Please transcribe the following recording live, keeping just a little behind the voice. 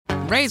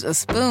raise a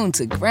spoon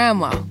to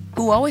Grandma,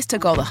 who always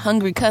took all the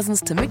hungry cousins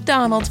to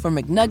McDonald's for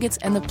McNuggets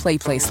and the Play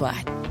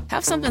Slide.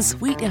 Have something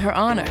sweet in her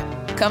honor.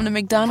 Come to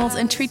McDonald's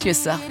and treat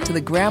yourself to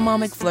the Grandma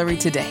McFlurry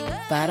today.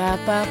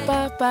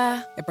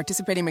 Ba-da-ba-ba-ba. At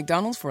participating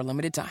McDonald's for a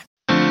limited time.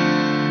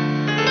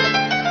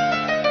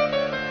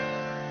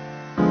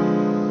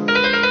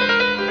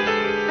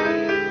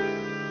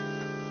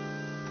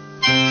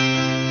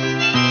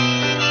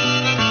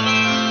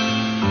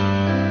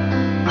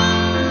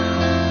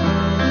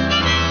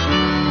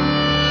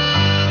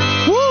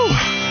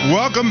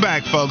 Welcome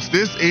back, folks.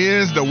 This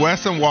is the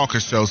Wes and Walker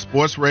Show,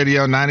 Sports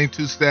Radio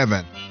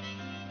 92.7,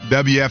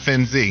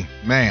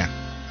 WFNZ. Man,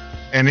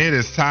 and it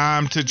is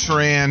time to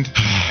trend,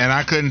 and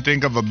I couldn't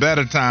think of a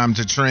better time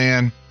to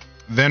trend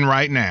than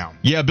right now.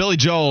 Yeah, Billy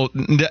Joel,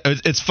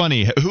 it's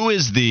funny. Who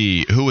is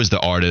the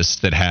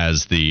artist that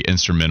has the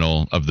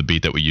instrumental of the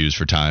beat that we use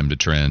for time to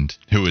trend?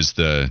 Who is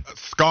the...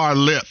 Scar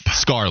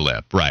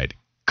Lip, right.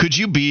 Could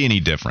you be any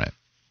different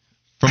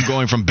from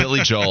going from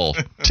Billy Joel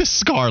to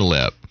Scar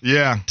Lip?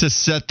 Yeah. To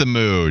set the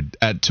mood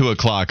at 2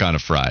 o'clock on a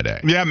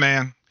Friday. Yeah,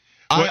 man.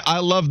 I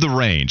love the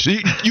range.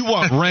 You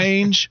want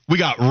range? We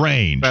got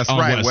range. That's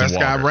right. Wes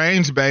got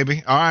range,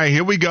 baby. All right,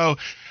 here we go.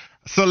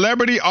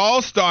 Celebrity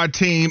All-Star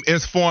Team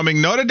is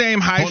forming. Notre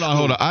Dame High School.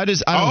 Hold on. I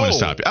don't want to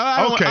stop you.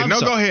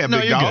 Go ahead, no,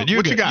 big you're dog. Good.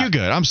 What you got? You're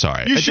good. I'm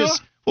sorry. You sure?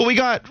 Well, we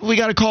got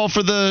a call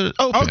for the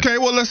open. Okay,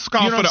 well, let's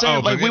call for the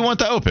open. Like, we want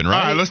the open, right?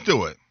 All right, let's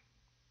do it.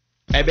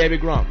 Hey, baby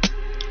Grump,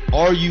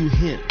 are you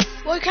him?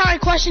 What kind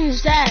of question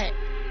is that?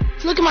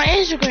 Look at my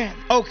Instagram.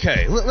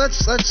 Okay,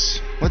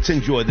 let's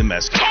enjoy the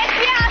mess. Catch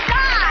me outside.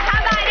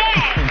 How about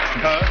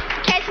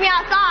that? Catch me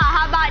outside.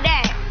 How about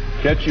that?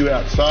 Catch you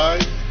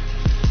outside?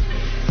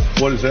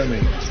 What does that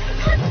mean?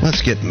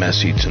 Let's get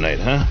messy tonight,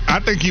 huh? I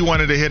think you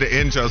wanted to hit an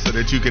intro so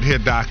that you could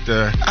hit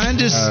Dr. I'm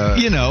just,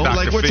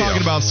 like we're Phil.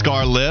 talking about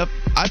Scar Lip.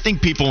 I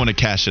think people want to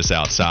catch us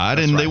outside,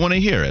 and they want to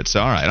hear it. So,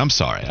 all right, I'm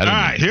sorry. All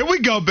right, here we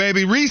go,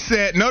 baby.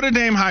 Reset. Notre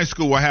Dame High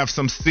School will have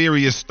some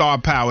serious star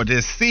power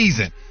this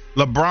season.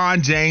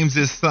 LeBron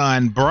James'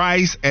 son,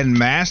 Bryce, and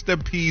Master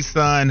P's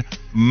son,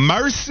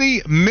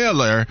 Mercy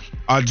Miller,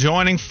 are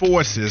joining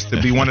forces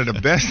to be one of the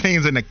best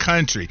teams in the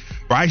country.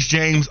 Bryce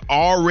James,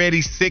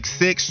 already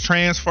 6'6",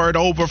 transferred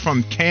over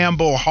from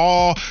Campbell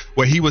Hall,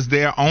 where he was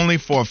there only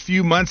for a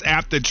few months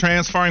after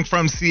transferring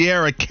from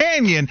Sierra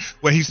Canyon,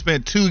 where he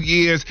spent 2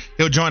 years.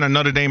 He'll join a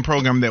Notre Dame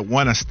program that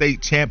won a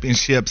state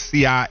championship,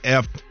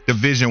 CIF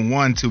Division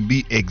I to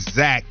be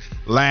exact,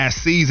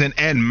 last season.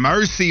 And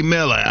Mercy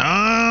Miller,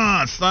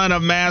 son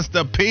of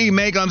Master P,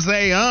 make him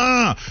say,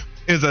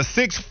 is a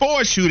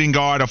 6'4" shooting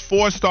guard, a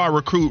 4-star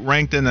recruit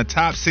ranked in the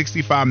top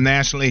 65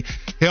 nationally,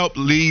 helped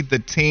lead the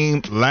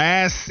team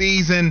last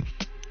season,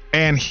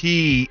 and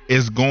he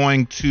is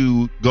going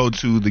to go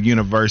to the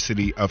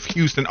University of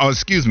Houston.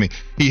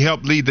 He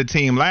helped lead the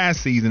team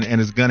last season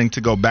and is going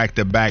to go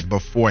back-to-back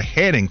before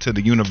heading to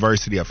the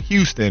University of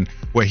Houston,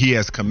 where he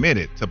has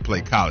committed to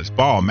play college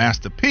ball.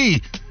 Master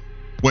P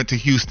went to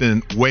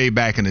Houston way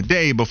back in the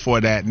day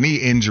before that knee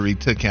injury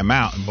took him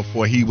out, and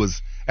before he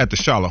was at the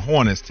Charlotte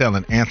Hornets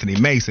telling Anthony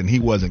Mason he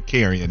wasn't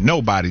carrying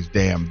nobody's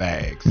damn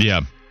bags.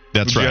 Yeah,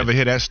 that's right. Did you ever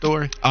hear that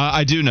story?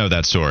 I do know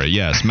that story,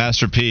 yes.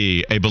 Master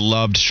P, a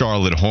beloved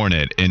Charlotte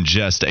Hornet in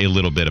just a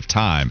little bit of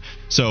time.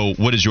 So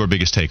what is your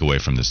biggest takeaway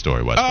from this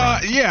story, Wes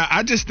Bryant? Yeah,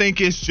 I just think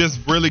it's just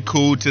really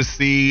cool to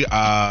see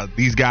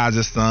these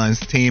guys' sons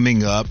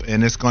teaming up,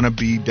 and it's going to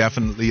be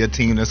definitely a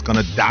team that's going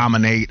to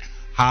dominate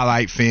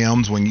highlight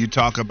films. When you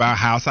talk about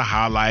House of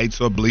Highlights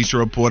or Bleacher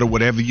Report or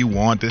whatever you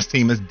want, this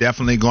team is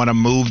definitely going to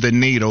move the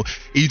needle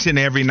each and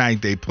every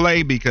night they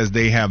play, because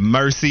they have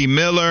Mercy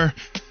Miller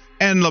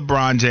and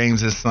LeBron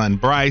James' son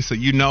Bryce. So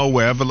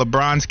wherever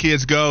LeBron's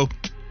kids go,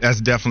 that's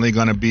definitely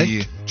going to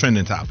be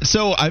trending topic.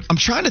 So I'm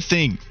trying to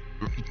think,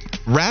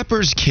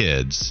 rappers'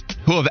 kids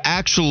who have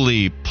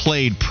actually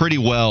played pretty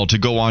well to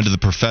go on to the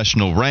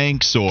professional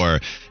ranks, or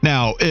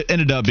now it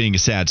ended up being a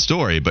sad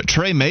story, but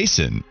Trey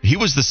Mason, he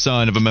was the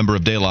son of a member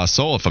of De La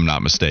Soul, if I'm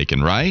not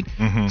mistaken, right?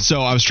 Mm-hmm.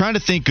 So I was trying to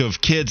think of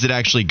kids that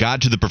actually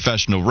got to the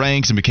professional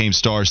ranks and became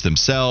stars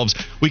themselves.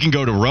 We can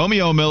go to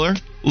Romeo Miller,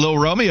 Lil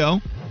Romeo,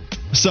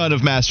 son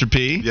of Master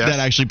P, yes, that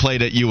actually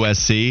played at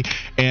USC.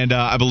 And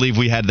I believe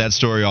we had that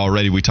story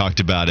already. We talked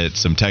about it.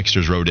 Some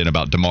texters wrote in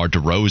about DeMar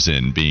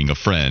DeRozan being a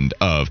friend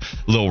of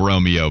Lil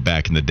Romeo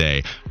back in the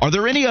day. Are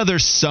there any other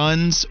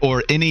sons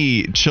or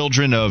any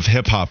children of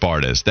hip-hop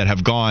artists that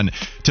have gone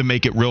to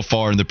make it real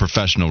far in the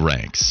professional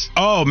ranks?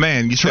 Oh,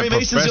 man. Trey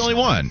Mason's the only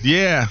one.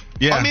 Yeah.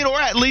 I mean, or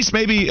at least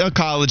maybe a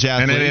college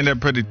athlete. And it ended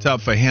up pretty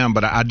tough for him.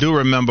 But I do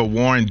remember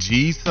Warren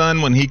G's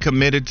son when he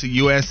committed to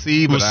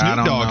USC. But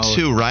Snoop Dogg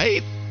too,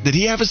 right? Did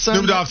he have a son?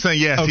 Snoop Dogg's son,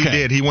 yes, okay. He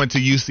did. He went to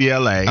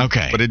UCLA.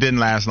 Okay. But it didn't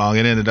last long.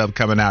 It ended up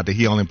coming out that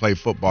he only played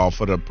football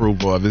for the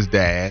approval of his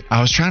dad. I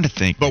was trying to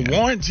think. But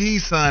Warren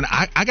G's son,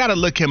 I got to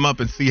look him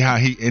up and see how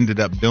he ended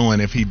up doing,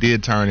 if he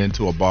did turn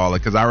into a baller.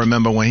 Because I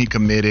remember when he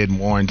committed,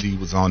 Warren G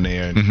was on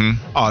there and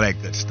all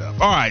that good stuff.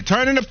 All right,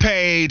 turning the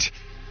page.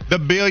 The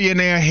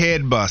billionaire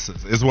head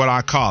busters is what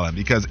I call him,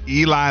 because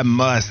Elon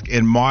Musk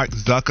and Mark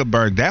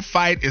Zuckerberg, that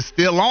fight is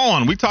still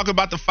on. We talk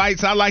about the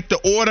fights I like to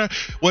order.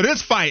 Well,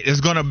 this fight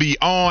is going to be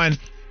on,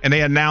 and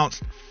they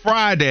announced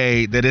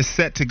Friday that it's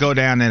set to go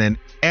down in an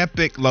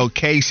epic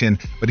location,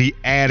 but he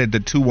added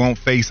the two won't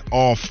face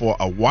off for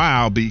a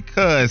while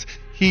because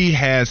he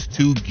has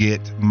to get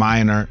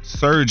minor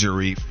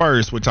surgery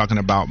first. We're talking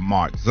about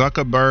Mark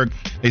Zuckerberg.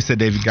 They said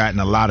they've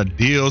gotten a lot of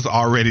deals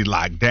already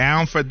locked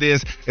down for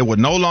this. It will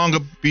no longer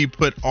be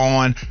put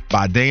on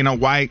by Dana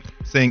White,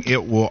 saying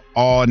it will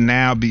all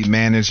now be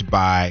managed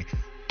by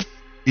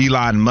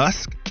Elon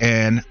Musk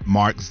and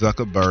Mark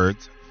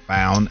Zuckerberg's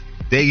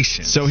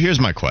foundation. So here's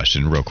my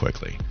question real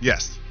quickly.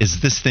 Yes. Is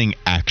this thing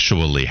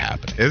actually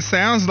happening? It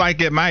sounds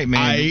like it might,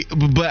 man.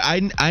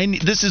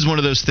 This is one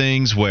of those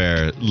things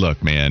where,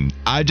 look, man,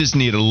 I just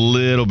need a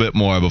little bit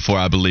more before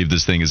I believe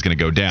this thing is going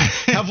to go down.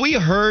 Have we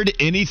heard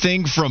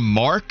anything from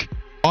Mark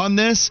on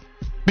this?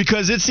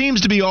 Because it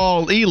seems to be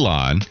all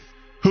Elon,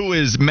 who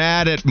is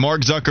mad at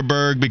Mark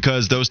Zuckerberg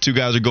because those two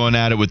guys are going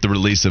at it with the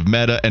release of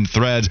Meta and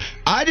Threads.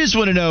 I just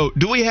want to know,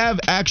 do we have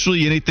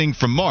actually anything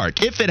from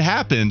Mark? If it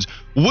happens,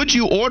 would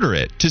you order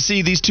it to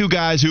see these two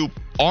guys who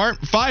aren't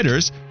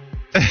fighters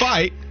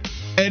fight,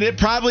 and it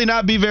probably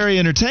not be very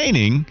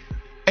entertaining?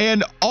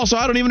 And also,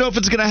 I don't even know if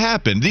it's going to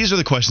happen. These are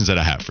the questions that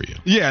I have for you.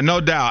 Yeah, no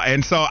doubt.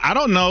 And so I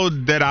don't know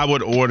that I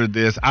would order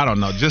this. I don't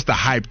know. Just the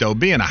hype, though.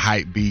 Being a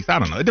hype beast, I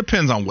don't know. It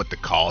depends on what the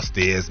cost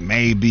is,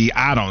 maybe.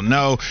 I don't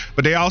know.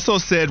 But they also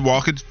said,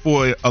 walking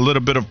for a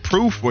little bit of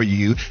proof for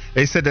you,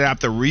 they said that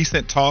after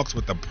recent talks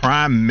with the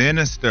Prime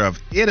Minister of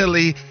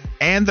Italy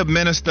and the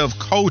Minister of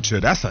Culture,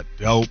 that's a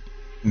dope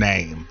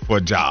name for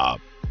a job.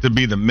 To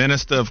be the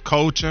Minister of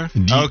Culture.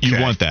 Okay. You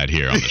want that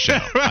here on the show.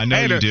 I know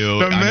you do.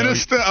 The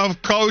Minister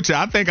of Culture.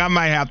 I think I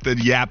might have to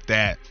yap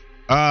that.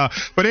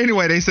 But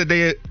anyway, they said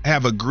they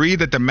have agreed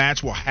that the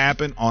match will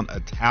happen on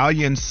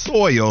Italian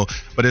soil,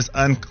 but it's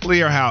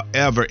unclear,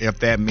 however, if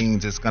that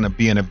means it's going to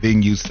be in a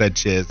venue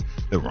such as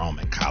the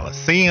Roman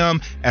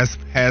Colosseum, as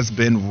has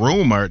been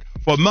rumored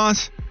for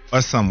months,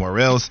 or somewhere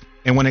else.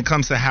 And when it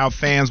comes to how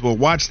fans will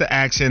watch the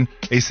action,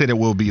 they said it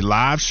will be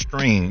live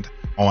streamed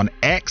on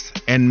X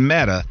and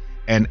Meta,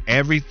 and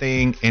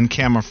everything in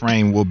camera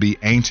frame will be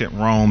ancient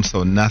Rome,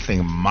 so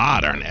nothing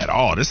modern at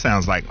all. This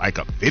sounds like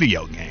a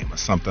video game or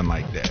something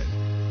like that.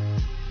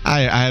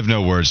 I have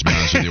no words, to be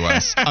honest with you,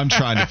 Wes. I'm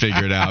trying to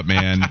figure it out,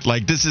 man.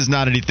 Like, this is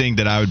not anything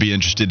that I would be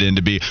interested in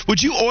to be.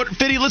 Would you order,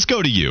 Fitty, let's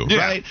go to you,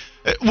 right?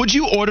 Would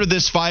you order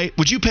this fight?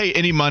 Would you pay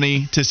any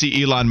money to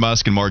see Elon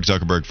Musk and Mark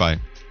Zuckerberg fight?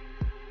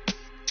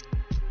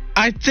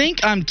 I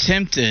think I'm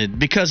tempted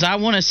because I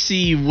want to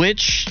see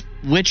which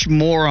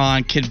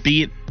moron could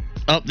beat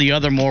up the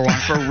other moron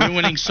for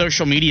ruining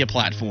social media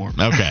platform.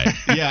 Okay.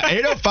 Yeah,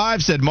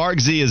 805 said Mark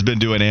Z has been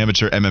doing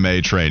amateur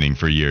MMA training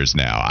for years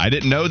now. I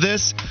didn't know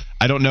this.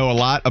 I don't know a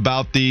lot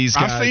about these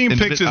guys. I've seen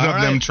pictures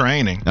of them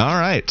training. All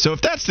right. So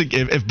if that's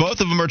if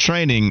both of them are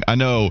training, I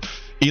know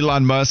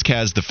Elon Musk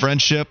has the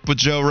friendship with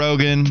Joe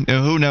Rogan.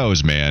 Who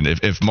knows, man?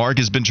 If Mark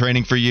has been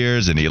training for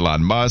years and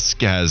Elon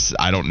Musk has,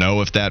 I don't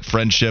know if that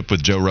friendship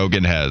with Joe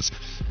Rogan has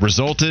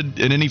resulted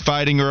in any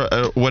fighting or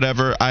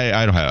whatever. I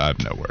have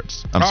no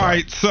words. I'm sorry. All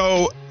right.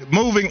 So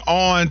moving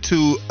on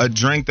to a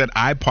drink that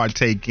I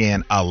partake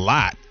in a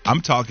lot.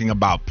 I'm talking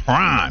about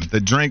Prime, the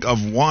drink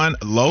of one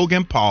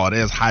Logan Paul.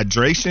 There's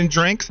hydration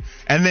drinks,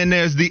 and then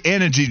there's the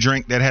energy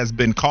drink that has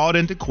been called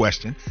into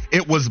question.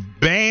 It was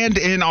banned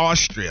in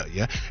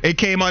Australia. It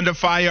came under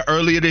fire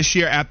earlier this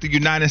year after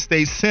United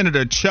States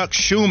Senator Chuck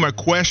Schumer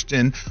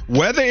questioned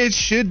whether it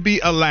should be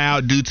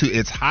allowed due to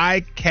its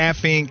high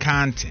caffeine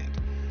content.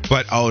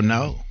 But oh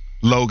no,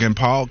 Logan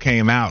Paul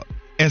came out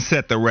and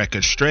set the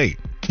record straight.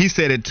 He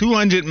said at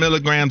 200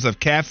 milligrams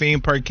of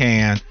caffeine per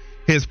can,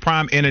 his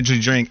Prime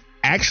energy drink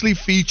actually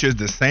features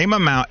the same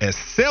amount as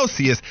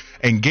Celsius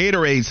and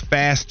Gatorade's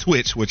Fast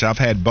Twitch, which I've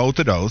had both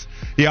of those.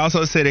 He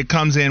also said it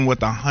comes in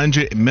with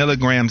 100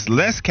 milligrams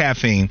less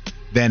caffeine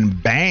than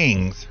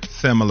Bang's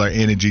similar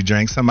energy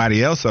drink.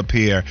 Somebody else up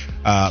here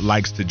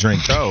likes to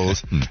drink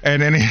those.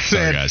 And then he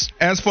said,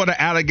 as for the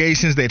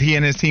allegations that he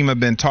and his team have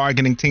been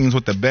targeting teens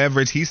with the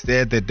beverage, he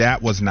said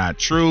that was not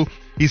true.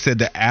 He said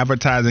the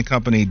advertising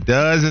company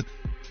does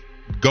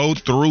go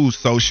through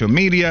social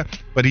media,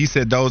 but he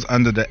said those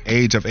under the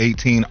age of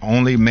 18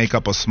 only make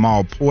up a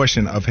small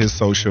portion of his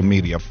social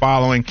media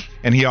following.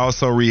 And he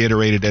also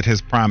reiterated that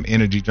his Prime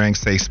energy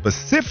drinks say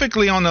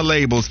specifically on the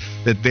labels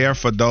that they're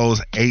for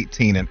those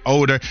 18 and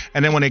older.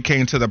 And then when it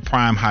came to the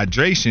Prime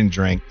hydration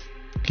drink,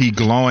 he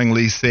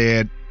glowingly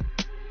said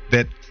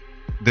that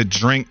the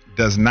drink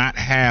does not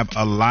have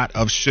a lot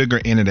of sugar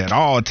in it at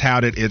all,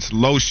 touted its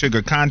low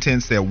sugar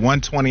content, said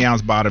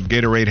 120-ounce bottle of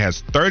Gatorade has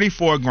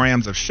 34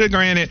 grams of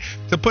sugar in it.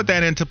 To put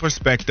that into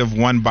perspective,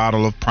 one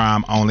bottle of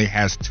Prime only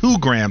has 2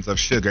 grams of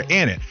sugar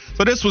in it.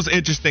 So this was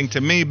interesting to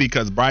me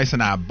because Bryce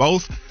and I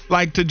both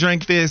like to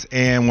drink this,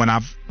 and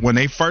when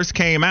they first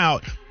came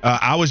out,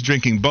 I was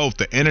drinking both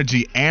the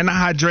energy and the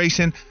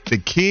hydration. The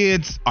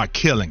kids are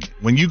killing it.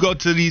 When you go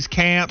to these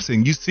camps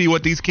and you see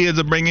what these kids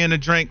are bringing in to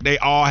drink, they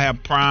all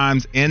have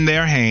primes in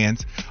their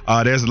hands.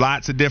 There's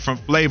lots of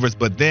different flavors,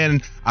 but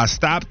then I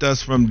stopped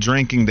us from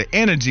drinking the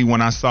energy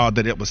when I saw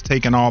that it was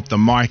taken off the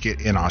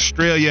market in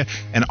Australia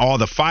and all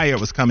the fire it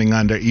was coming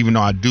under, even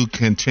though I do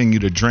continue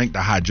to drink the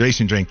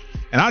hydration drink.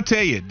 And I'll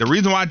tell you, the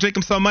reason why I drink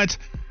them so much,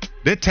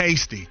 they're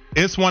tasty.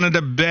 It's one of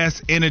the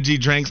best energy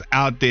drinks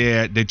out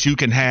there that you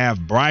can have.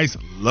 Bryce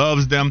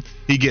loves them.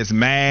 He gets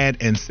mad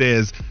and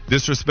says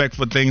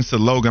disrespectful things to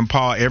Logan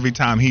Paul every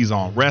time he's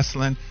on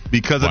wrestling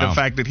because of the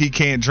fact that he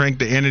can't drink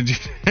the energy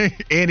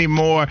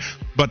anymore.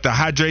 But the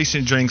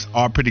hydration drinks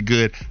are pretty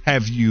good.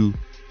 Have you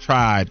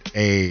tried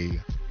a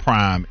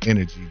Prime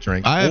energy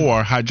drink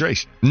or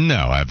hydration? No,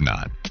 I have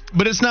not.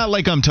 But it's not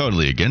like I'm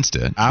totally against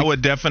it. I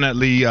would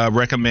definitely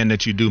recommend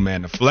that you do,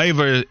 man. The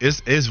flavor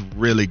is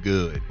really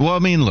good. Well, I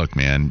mean, look,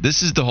 man,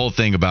 this is the whole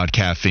thing about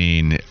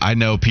caffeine. I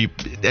know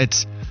people,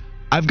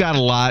 I've got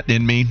a lot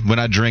in me when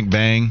I drink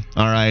Bang,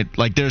 all right?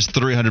 Like, there's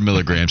 300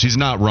 milligrams. He's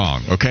not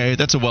wrong, okay?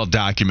 That's a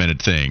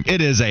well-documented thing.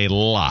 It is a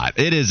lot.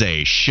 It is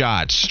a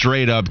shot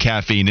straight-up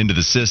caffeine into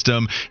the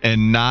system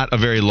and not a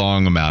very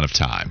long amount of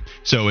time.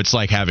 So it's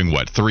like having,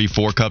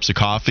 3-4 cups of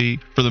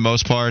coffee for the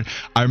most part?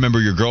 I remember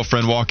your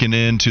girlfriend walking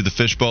into the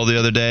fishbowl the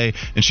other day,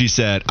 and she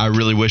said, I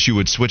really wish you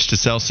would switch to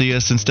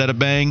Celsius instead of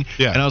Bang.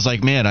 Yeah. And I was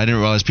like, man, I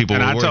didn't realize people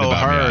were worried about me out here.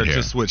 And I told her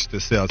to switch to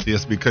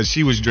Celsius because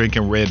she was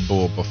drinking Red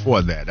Bull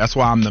before that. That's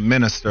why I'm the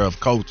minister of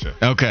culture.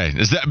 Okay.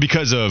 Is that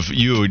because of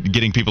you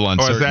getting people on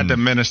certain... Or is that the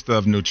minister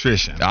of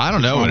nutrition? I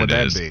don't know what it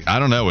is. I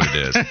don't know what it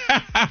is.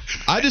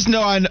 I just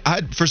know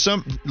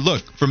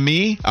for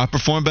me, I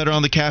perform better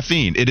on the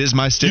caffeine. It is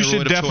my steroid of choice. You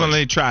should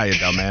definitely try it,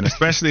 though, man,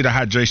 especially the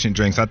hydration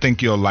drinks. I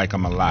think you'll like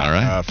them a lot. All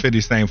right.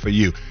 Fitty, same for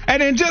you.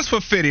 And then just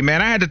for Fitty,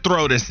 man, I had to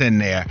throw this in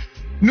there.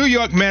 New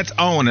York Mets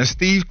owner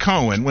Steve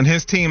Cohen, when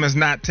his team is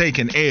not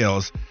taking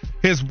L's,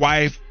 his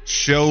wife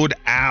showed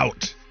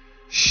out.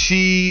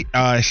 She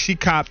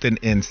copped an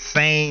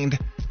insane,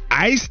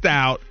 iced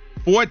out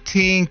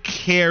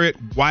 14-karat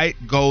white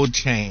gold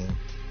chain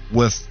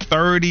with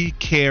 30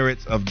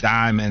 carats of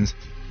diamonds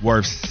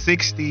worth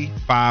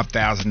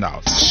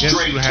 $65,000.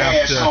 Guess you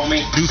have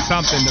to do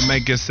something to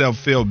make yourself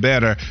feel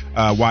better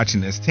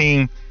watching this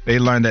team. They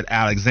learned that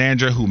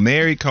Alexandra, who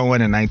married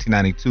Cohen in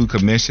 1992,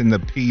 commissioned the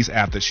piece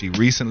after she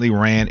recently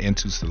ran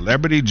into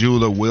celebrity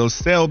jeweler Will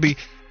Selby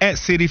at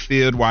Citi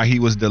Field while he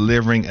was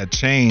delivering a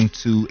chain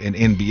to an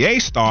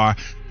NBA star.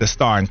 The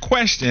star in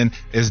question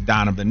is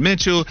Donovan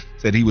Mitchell,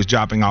 said he was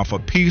dropping off a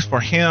piece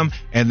for him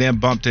and then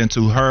bumped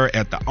into her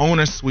at the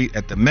owner's suite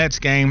at the Mets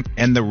game,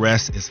 and the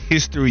rest is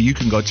history. You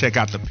can go check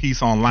out the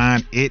piece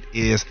online. It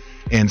is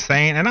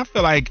insane. And I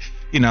feel like,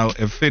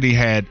 if Fitty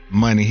had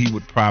money, he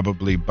would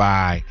probably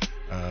buy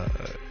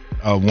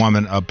a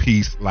woman a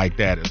piece like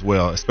that as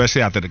well,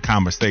 especially after the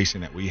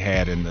conversation that we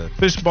had in the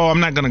fishbowl. I'm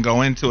not going to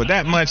go into it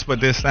that much, but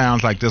this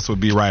sounds like this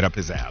would be right up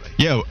his alley.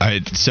 Yeah,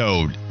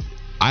 so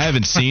I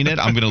haven't seen it.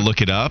 I'm going to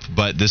look it up,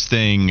 but this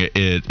thing,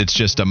 it's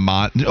just a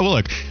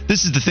look,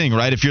 this is the thing,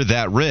 right? If you're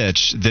that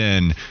rich,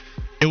 then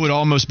it would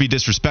almost be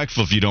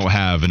disrespectful if you don't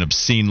have an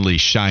obscenely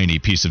shiny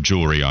piece of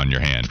jewelry on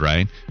your hand,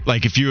 right?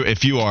 Like if you're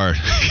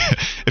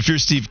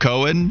Steve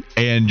Cohen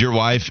and your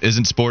wife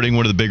isn't sporting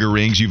one of the bigger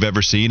rings you've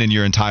ever seen in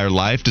your entire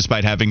life,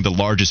 despite having the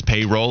largest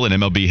payroll in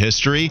MLB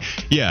history,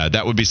 yeah,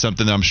 that would be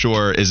something that I'm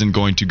sure isn't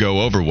going to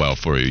go over well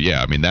for you.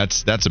 Yeah, I mean,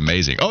 that's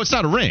amazing. Oh, it's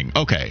not a ring.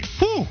 Okay.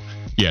 Whew.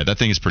 Yeah, that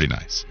thing is pretty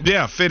nice.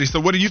 Yeah, Fitty. So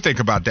what do you think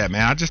about that,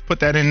 man? I just put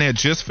that in there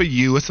just for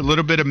you. It's a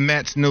little bit of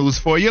Mets news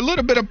for you. A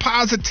little bit of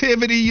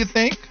positivity, you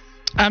think?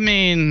 I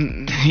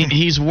mean,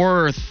 he's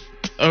worth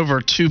over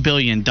 $2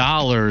 billion.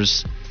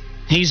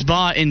 He's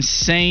bought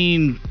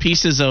insane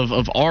pieces of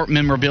art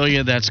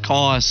memorabilia that's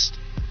cost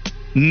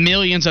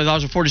millions of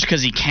dollars before just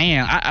because he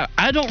can.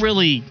 I don't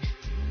really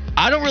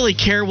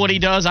care what he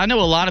does. I know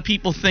a lot of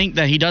people think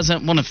that he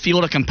doesn't want to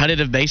field a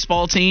competitive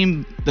baseball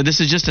team, that this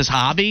is just his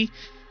hobby.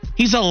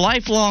 He's a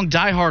lifelong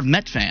diehard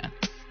Met fan.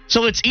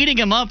 So it's eating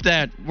him up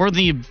that we're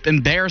the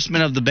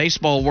embarrassment of the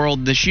baseball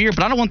world this year,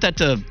 but I don't want that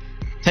to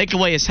take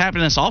away his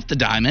happiness off the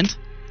diamond.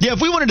 Yeah,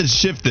 if we wanted to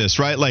shift this,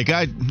 right? Like,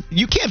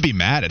 you can't be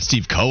mad at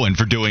Steve Cohen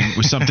for doing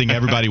something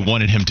everybody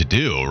wanted him to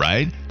do,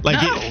 right?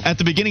 Like, at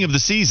the beginning of the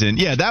season,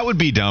 yeah, that would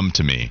be dumb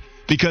to me.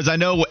 Because I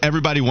know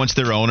everybody wants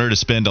their owner to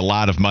spend a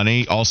lot of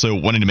money, also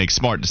wanting to make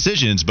smart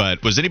decisions,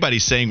 but was anybody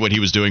saying what he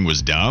was doing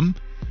was dumb?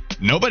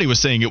 Nobody was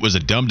saying it was a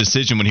dumb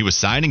decision when he was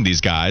signing these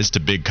guys to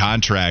big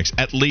contracts,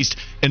 at least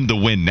in the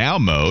win now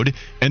mode.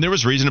 And there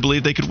was reason to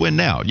believe they could win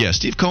now. Yeah,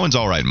 Steve Cohen's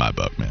all right in my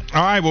book, man.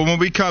 All right, well, when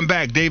we come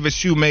back, David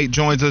Shoemate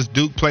joins us,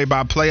 Duke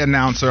play-by-play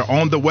announcer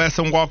on the Wes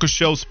and Walker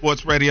Show,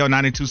 Sports Radio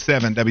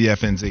 92.7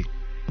 WFNZ.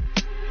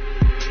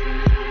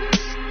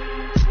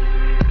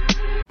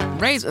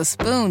 Raise a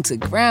spoon to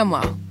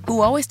Grandma,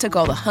 who always took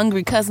all the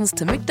hungry cousins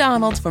to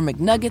McDonald's for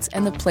McNuggets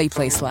and the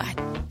Play Slide.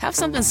 Have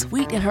something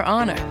sweet in her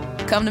honor.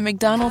 Come to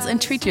McDonald's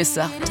and treat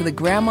yourself to the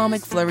Grandma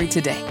McFlurry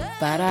today.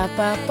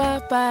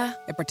 Ba-da-ba-ba-ba.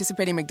 At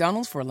participating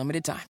McDonald's for a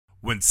limited time.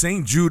 When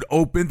St. Jude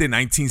opened in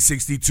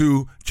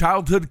 1962,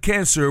 childhood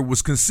cancer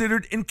was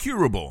considered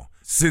incurable.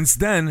 Since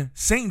then,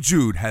 St.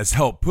 Jude has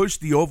helped push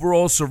the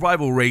overall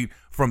survival rate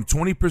from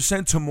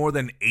 20% to more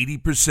than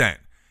 80%.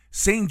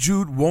 St.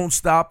 Jude won't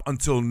stop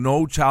until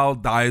no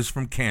child dies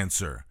from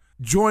cancer.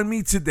 Join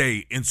me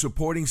today in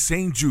supporting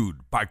St.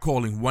 Jude by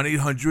calling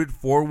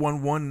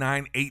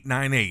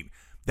 1-800-411-9898.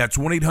 That's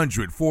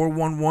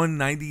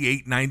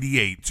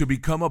 1-800-411-9898 to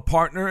become a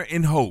partner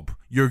in hope.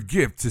 Your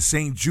gift to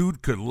St.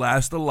 Jude could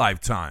last a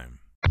lifetime.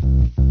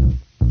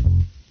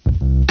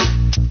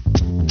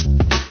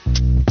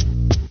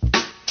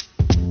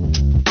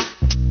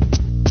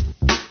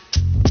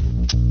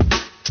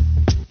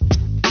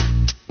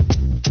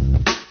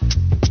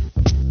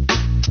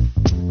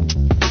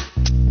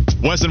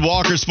 Wes and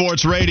Walker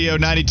Sports Radio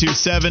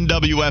 92.7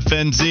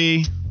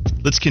 WFNZ.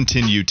 Let's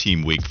continue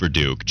Team Week for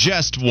Duke.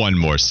 Just one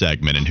more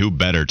segment, and who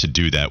better to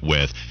do that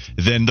with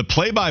than the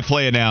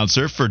play-by-play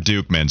announcer for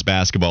Duke men's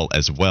basketball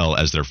as well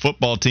as their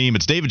football team.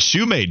 It's David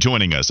Shoemate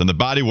joining us on the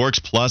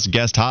Bodyworks Plus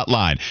guest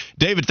hotline.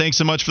 David, thanks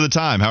so much for the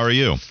time. How are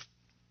you?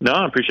 No,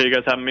 I appreciate you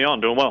guys having me on.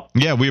 Doing well.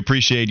 Yeah, we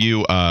appreciate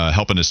you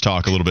helping us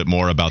talk a little bit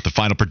more about the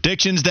final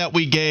predictions that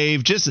we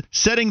gave, just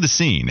setting the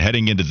scene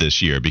heading into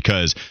this year,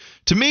 because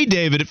to me,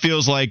 David, it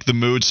feels like the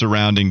mood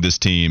surrounding this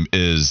team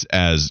is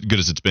as good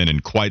as it's been in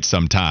quite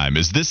some time.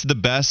 Is this the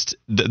best,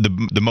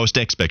 the most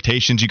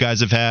expectations you guys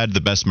have had,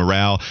 the best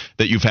morale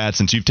that you've had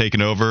since you've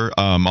taken over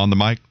on the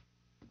mic?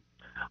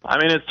 I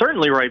mean, it's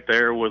certainly right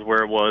there with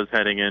where it was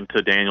heading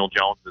into Daniel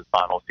Jones's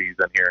final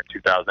season here in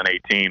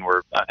 2018,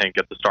 where I think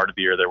at the start of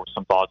the year there were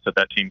some thoughts that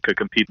team could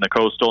compete in the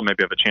Coastal,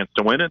 maybe have a chance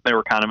to win it. They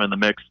were kind of in the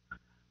mix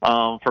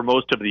for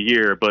most of the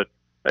year, but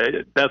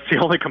that's the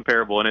only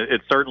comparable, and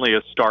it's certainly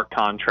a stark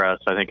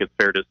contrast, I think it's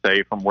fair to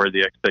say, from where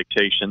the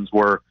expectations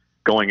were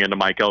going into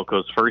Mike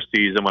Elko's first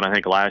season, when I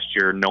think last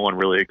year no one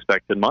really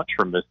expected much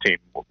from this team,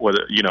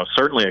 whether,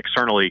 certainly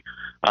externally,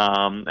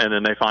 and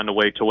then they find a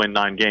way to win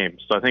 9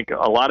 games. So I think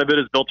a lot of it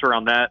is built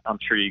around that. I'm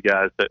sure you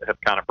guys that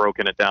have kind of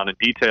broken it down in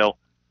detail,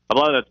 a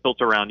lot of that's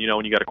built around,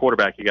 when you got a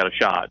quarterback, you got a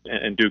shot,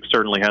 and Duke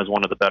certainly has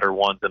one of the better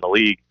ones in the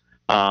league.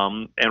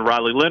 And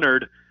Riley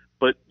Leonard,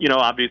 but,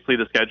 obviously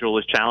the schedule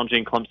is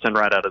challenging. Clemson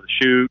right out of the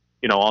chute,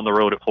 on the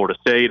road at Florida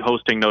State,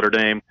 hosting Notre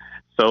Dame.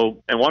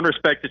 So in one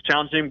respect it's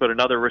challenging, but in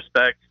another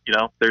respect,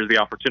 there's the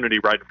opportunity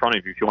right in front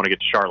of you if you want to get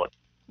to Charlotte.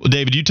 Well,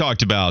 David, you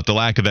talked about the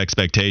lack of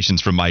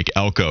expectations from Mike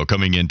Elko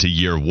coming into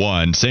year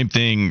one. Same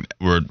thing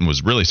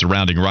was really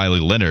surrounding Riley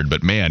Leonard,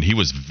 but man, he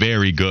was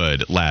very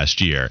good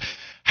last year.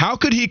 How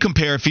could he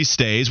compare if he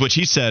stays, which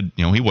he said,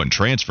 he wasn't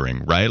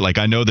transferring, right? Like,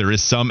 I know there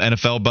is some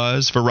NFL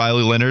buzz for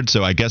Riley Leonard,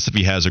 so I guess if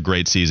he has a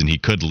great season, he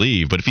could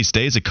leave. But if he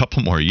stays a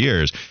couple more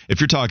years,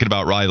 if you're talking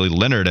about Riley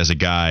Leonard as a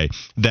guy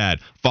that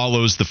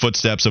follows the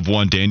footsteps of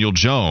one Daniel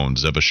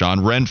Jones, of a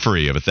Sean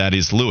Renfree, of a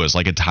Thaddeus Lewis,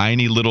 like a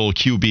tiny little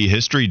QB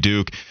history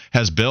Duke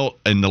has built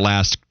in the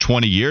last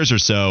 20 years or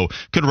so,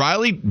 could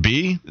Riley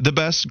be the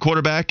best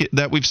quarterback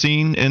that we've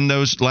seen in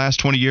those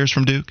last 20 years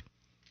from Duke?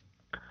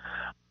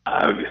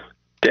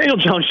 Daniel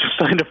Jones just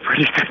signed a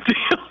pretty good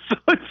deal, so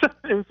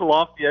it's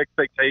lofty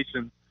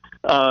expectations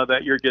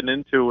that you're getting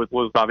into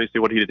was obviously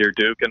what he did at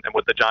Duke and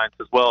with the Giants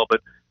as well.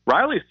 But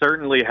Riley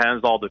certainly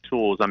has all the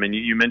tools. I mean,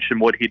 you mentioned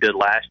what he did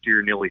last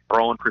year, nearly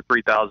throwing for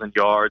 3,000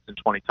 yards and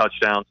 20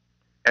 touchdowns.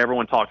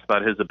 Everyone talks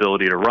about his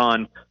ability to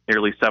run,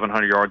 nearly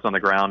 700 yards on the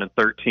ground and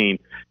 13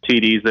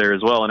 TDs there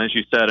as well. And as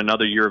you said,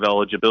 another year of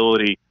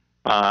eligibility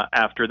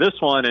after this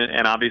one,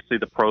 and obviously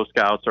the pro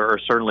scouts are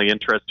certainly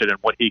interested in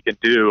what he can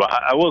do.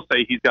 I will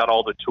say he's got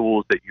all the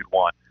tools that you'd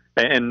want,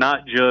 and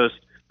not just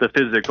the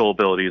physical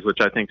abilities,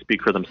 which I think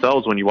speak for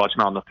themselves when you watch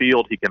him on the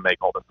field. He can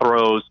make all the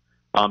throws.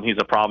 He's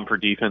a problem for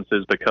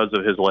defenses because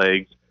of his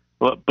legs,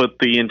 but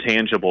the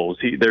intangibles,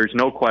 there's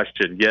no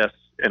question. Yes,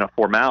 in a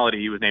formality,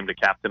 he was named a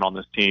captain on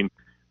this team,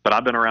 but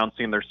I've been around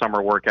seeing their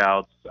summer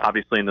workouts,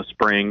 obviously in the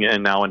spring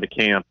and now into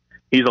camp.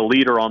 He's a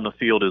leader on the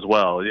field as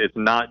well. It's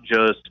not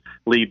just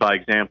lead by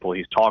example.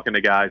 He's talking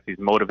to guys. He's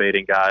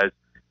motivating guys.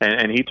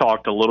 And he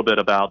talked a little bit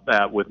about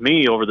that with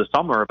me over the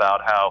summer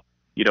about how,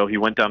 he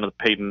went down to the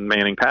Peyton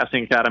Manning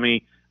Passing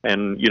Academy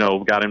and,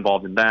 got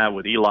involved in that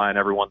with Eli and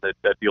everyone that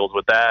deals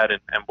with that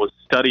and was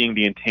studying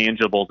the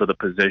intangibles of the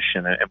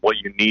position and what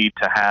you need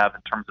to have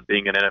in terms of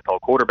being an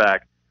NFL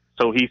quarterback.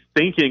 So he's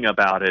thinking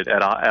about it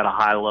at a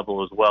high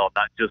level as well,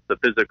 not just the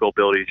physical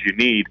abilities you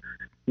need.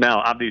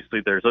 Now,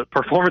 obviously, there's a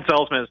performance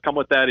element that's come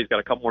with that. He's got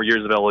a couple more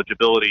years of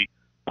eligibility,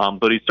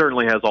 but he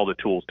certainly has all the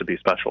tools to be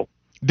special.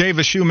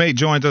 David Shoemate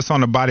joins us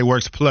on the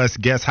Bodyworks Plus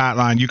guest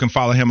hotline. You can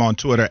follow him on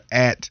Twitter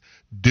at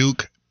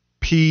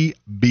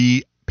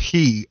DukePBP.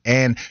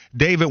 And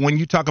David, when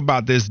you talk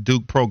about this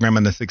Duke program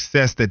and the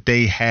success that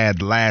they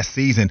had last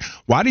season,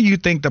 why do you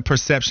think the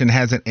perception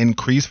hasn't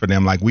increased for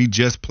them? Like, we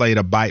just played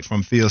a bite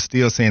from Phil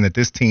Steele saying that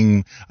this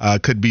team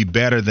could be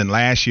better than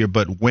last year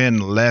but win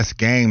less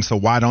games. So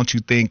why don't you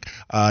think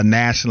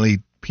nationally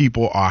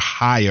people are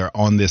higher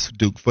on this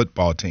Duke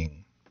football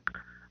team?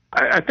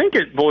 I think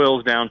it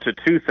boils down to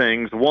two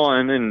things.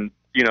 One, and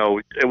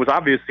it was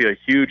obviously a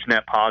huge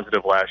net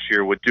positive last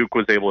year what Duke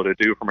was able to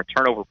do from a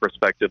turnover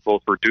perspective,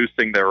 both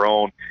reducing their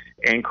own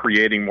and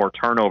creating more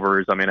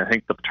turnovers. I mean, I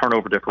think the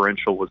turnover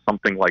differential was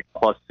something like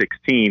plus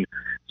 16.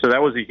 So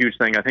that was a huge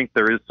thing. I think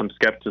there is some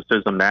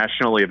skepticism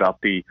nationally about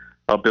the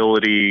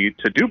ability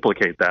to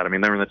duplicate that. I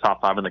mean, they're in the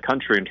top 5 in the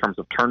country in terms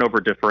of turnover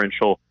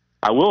differential.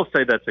 I will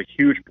say that's a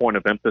huge point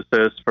of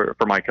emphasis for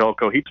Mike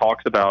Elko. He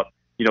talks about,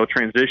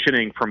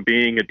 transitioning from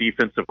being a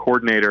defensive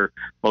coordinator,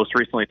 most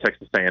recently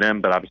Texas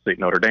A&M, but obviously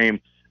Notre Dame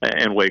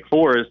and Wake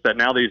Forest, that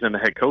now that he's in the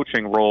head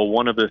coaching role,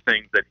 one of the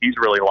things that he's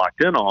really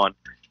locked in on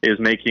is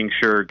making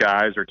sure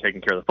guys are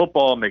taking care of the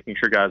football, making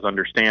sure guys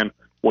understand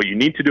what you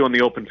need to do on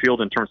the open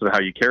field in terms of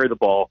how you carry the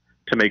ball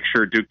to make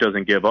sure Duke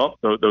doesn't give up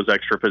those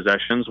extra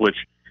possessions, which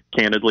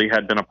candidly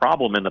had been a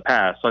problem in the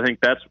past. So I think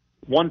that's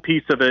one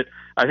piece of it.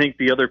 I think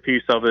the other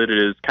piece of it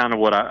is kind of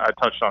what I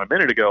touched on a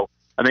minute ago.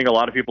 I think a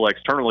lot of people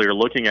externally are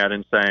looking at it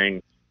and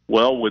saying,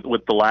 well,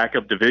 with the lack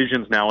of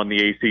divisions now in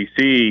the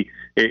ACC,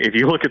 if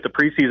you look at the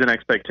preseason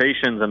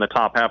expectations in the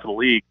top half of the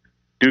league,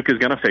 Duke is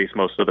going to face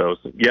most of those.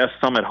 Yes,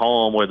 some at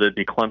home, whether it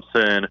be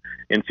Clemson,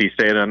 NC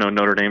State. I know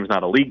Notre Dame's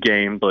not a league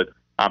game, but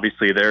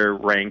obviously they're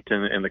ranked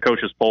in the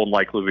coaches poll and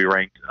likely to be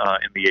ranked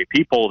in the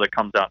AP poll that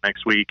comes out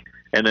next week.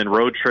 And then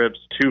road trips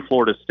to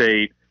Florida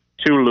State,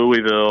 to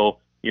Louisville,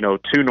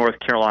 to North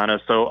Carolina.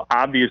 So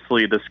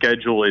obviously the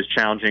schedule is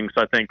challenging.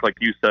 So I think, like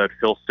you said,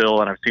 Phil Steele,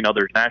 and I've seen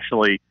others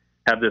nationally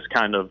have this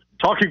kind of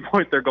talking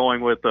point they're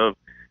going with of,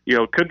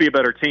 could be a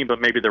better team,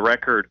 but maybe the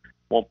record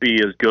won't be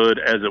as good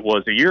as it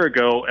was a year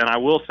ago. And I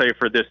will say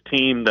for this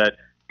team that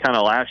kind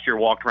of last year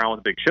walked around with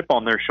a big chip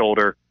on their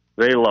shoulder,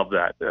 they love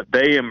that.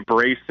 They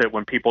embrace it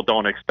when people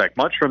don't expect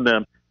much from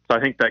them. So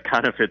I think that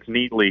kind of fits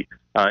neatly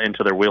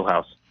into their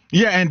wheelhouse.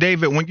 Yeah, and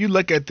David, when you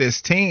look at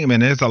this team,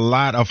 and there's a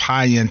lot of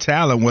high-end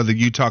talent, whether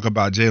you talk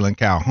about Jalen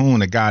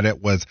Calhoun, a guy that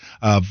was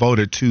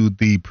voted to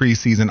the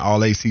preseason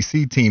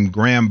All-ACC team,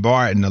 Graham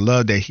Barton, the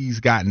love that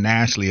he's gotten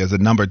nationally as a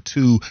number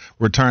 2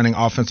 returning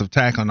offensive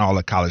tackle in all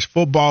of college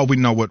football. We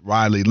know what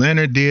Riley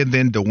Leonard did,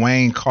 then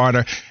Dwayne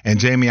Carter and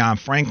Jamion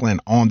Franklin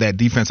on that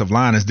defensive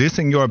line. Is this,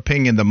 in your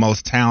opinion, the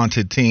most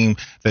talented team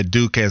that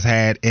Duke has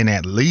had in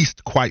at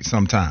least quite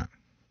some time?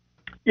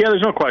 Yeah,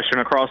 there's no question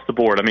across the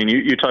board. I mean,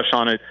 you touched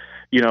on it.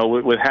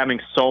 With having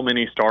so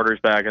many starters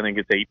back, I think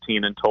it's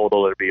 18 in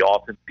total. It'd be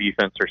offense,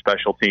 defense, or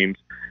special teams.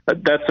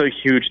 That's a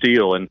huge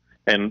deal. And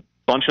a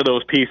bunch of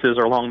those pieces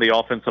are along the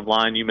offensive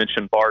line. You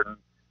mentioned Barton.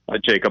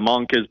 Jacob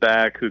Monk is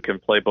back, who can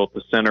play both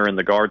the center and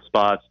the guard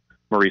spots.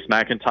 Maurice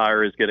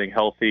McIntyre is getting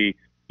healthy.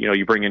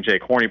 You bring in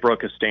Jake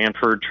Hornibrook, a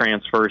Stanford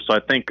transfer. So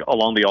I think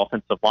along the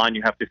offensive line,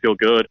 you have to feel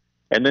good.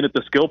 And then at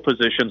the skill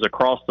positions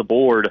across the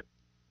board,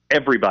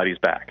 everybody's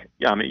back.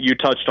 I mean, you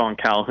touched on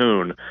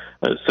Calhoun.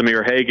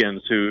 Samir Hagans,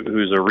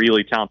 who's a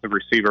really talented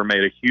receiver,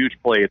 made a huge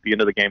play at the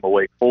end of the game of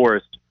Wake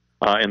Forest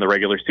in the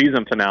regular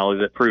season finale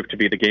that proved to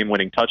be the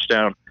game-winning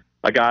touchdown.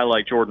 A guy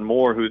like Jordan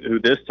Moore, who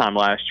this time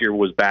last year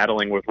was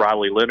battling with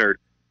Riley Leonard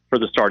for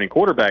the starting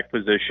quarterback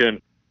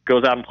position,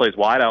 goes out and plays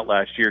wideout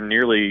last year,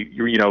 nearly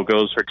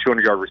goes for a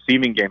 200-yard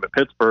receiving game at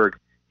Pittsburgh.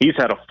 He's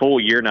had a full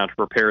year now to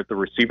prepare at the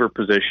receiver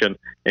position,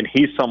 and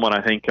he's someone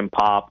I think can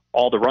pop.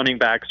 All the running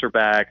backs are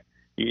back.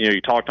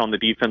 You talked on the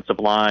defensive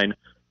line.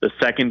 The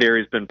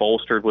secondary has been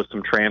bolstered with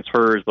some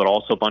transfers, but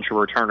also a bunch of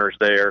returners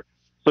there.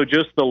 So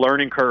just the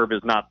learning curve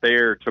is not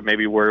there to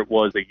maybe where it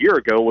was a year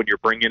ago when you're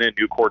bringing in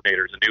new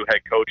coordinators, a new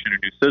head coach, and a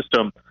new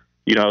system.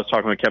 I was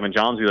talking with Kevin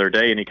Johns the other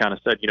day, and he kind of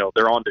said,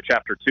 they're on to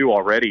chapter 2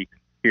 already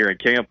here in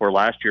camp, where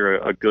last year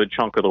a good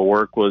chunk of the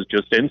work was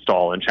just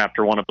install in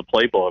chapter 1 of the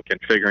playbook and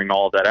figuring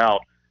all of that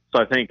out.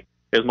 So I think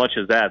as much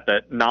as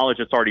that knowledge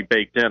that's already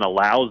baked in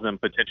allows them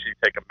potentially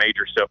to take a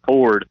major step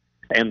forward.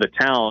 And the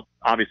talent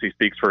obviously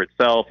speaks for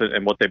itself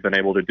and what they've been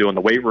able to do in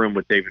the weight room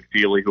with David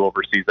Feely, who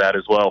oversees that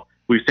as well.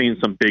 We've seen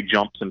some big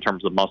jumps in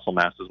terms of muscle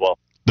mass as well.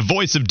 The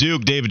voice of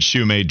Duke, David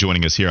Shumate,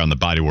 joining us here on the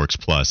Bodyworks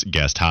Plus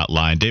guest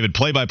hotline. David,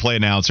 play-by-play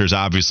announcers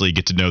obviously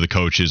get to know the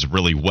coaches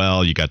really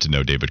well. You got to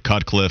know David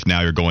Cutcliffe.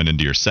 Now you're going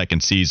into your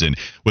second season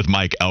with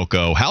Mike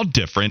Elko. How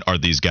different are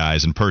these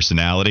guys in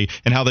personality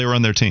and how they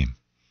run their team?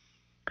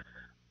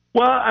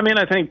 Well, I mean,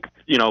 I think,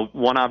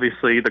 one,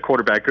 obviously the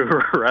quarterback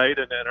guru, right?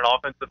 And an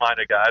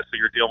offensive-minded guy. So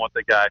you're dealing with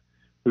a guy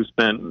who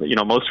spent,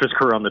 most of his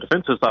career on the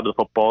defensive side of the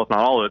football, if not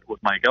all of it, with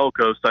Mike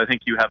Elko. So I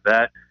think you have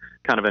that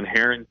kind of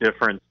inherent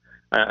difference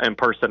in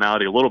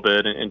personality a little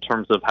bit in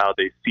terms of how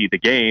they see the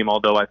game.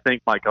 Although I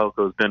think Mike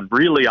Elko has been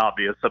really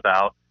obvious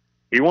about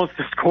he wants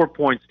to score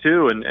points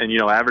too. And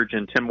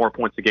averaging 10 more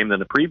points a game than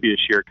the previous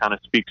year kind of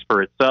speaks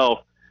for itself.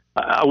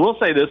 I will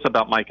say this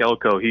about Mike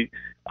Elko.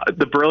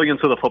 The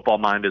brilliance of the football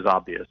mind is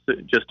obvious,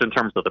 just in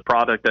terms of the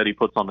product that he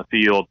puts on the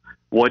field,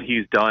 what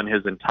he's done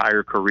his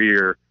entire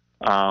career.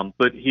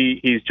 But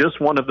he's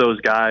just one of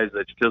those guys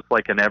that's just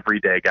like an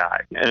everyday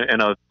guy.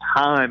 And a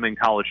time in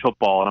college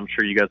football, and I'm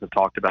sure you guys have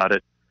talked about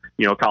it,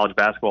 college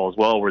basketball as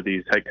well, where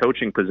these head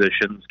coaching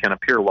positions can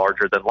appear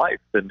larger than life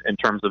in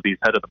terms of these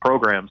head of the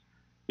programs.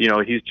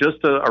 he's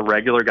just a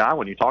regular guy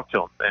when you talk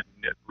to him,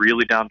 and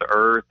really down to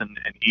earth and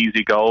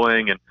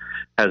easygoing, and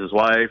has his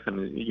wife and,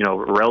 a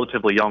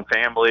relatively young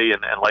family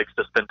and likes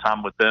to spend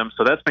time with them.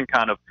 So that's been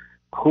kind of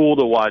cool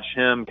to watch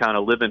him kind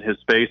of live in his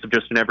space of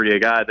just an everyday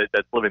guy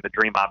that's living the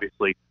dream,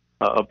 obviously,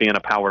 of being a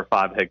Power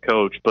 5 head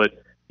coach.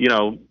 But,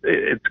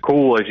 it's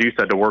cool, as you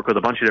said, to work with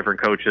a bunch of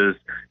different coaches.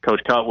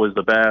 Coach Cutt was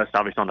the best,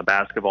 obviously, on the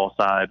basketball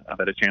side. I've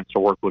had a chance to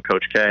work with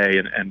Coach K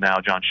and now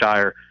John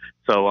Shire.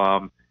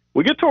 So,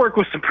 we get to work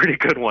with some pretty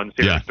good ones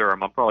here in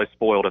Durham. I'm probably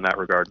spoiled in that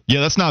regard. Yeah,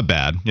 that's not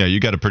bad. Yeah, you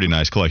got a pretty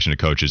nice collection of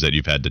coaches that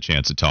you've had the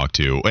chance to talk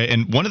to.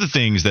 And one of the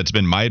things that's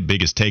been my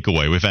biggest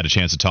takeaway, we've had a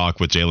chance to talk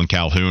with Jalen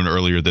Calhoun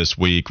earlier this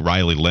week,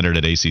 Riley Leonard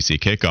at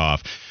ACC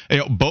Kickoff.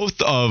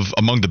 Both of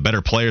among the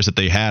better players that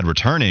they had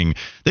returning,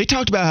 they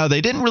talked about how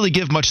they didn't really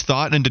give much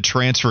thought into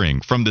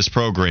transferring from this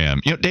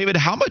program. David,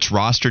 how much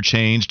roster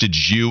change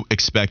did you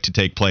expect to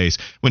take place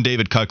when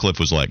David Cutcliffe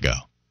was let go?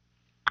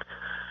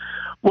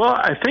 Well,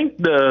 I think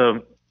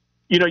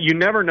you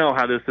never know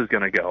how this is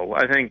going to go.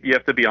 I think you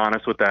have to be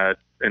honest with that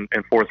and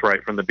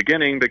forthright from the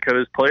beginning,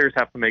 because players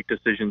have to make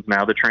decisions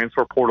now. The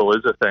transfer portal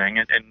is a thing,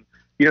 and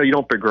you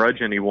don't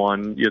begrudge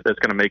anyone that's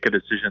going to make a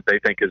decision they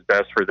think is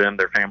best for them,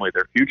 their family,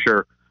 their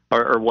future,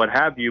 or what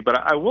have you. But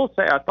I will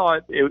say I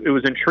thought it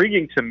was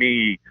intriguing to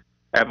me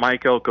at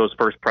Mike Elko's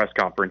first press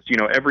conference.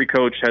 Every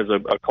coach has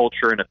a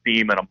culture and a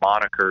theme and a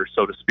moniker,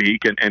 so to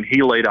speak, and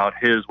he laid out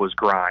his was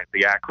GRIND,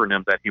 the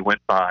acronym that he went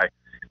by.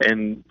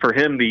 And for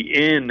him, the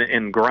N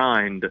in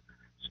grind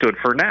stood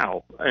for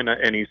now.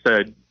 And he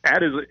said,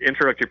 at his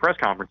introductory press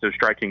conference, it was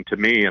striking to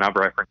me, and I've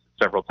referenced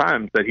it several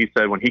times, that he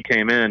said when he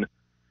came in,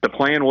 the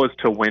plan was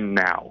to win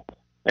now.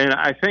 And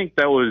I think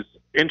that was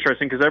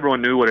interesting because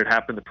everyone knew what had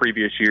happened the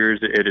previous years.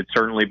 It had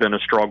certainly been a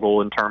struggle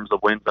in terms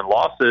of wins and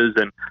losses.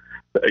 And,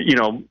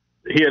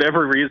 he had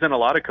every reason. A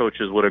lot of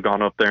coaches would have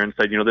gone up there and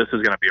said, this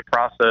is going to be a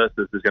process.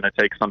 This is going to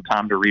take some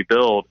time to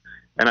rebuild.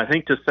 And I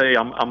think to say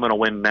I'm going to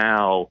win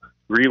now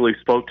really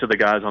spoke to the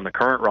guys on the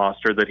current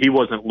roster that he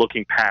wasn't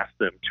looking past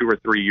them 2 or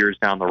 3 years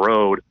down the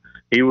road.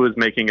 He was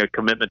making a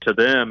commitment to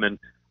them, and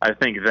I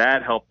think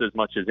that helped as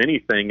much as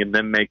anything in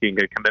them making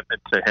a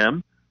commitment to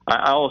him.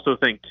 I also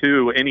think,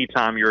 too,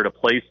 anytime you're at a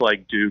place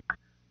like Duke,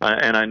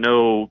 and I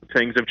know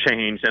things have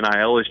changed,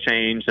 NIL has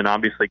changed, and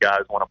obviously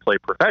guys want to play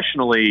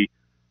professionally,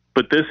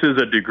 but this is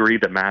a degree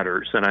that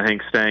matters. And I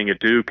think staying at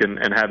Duke and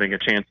having a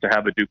chance to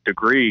have a Duke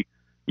degree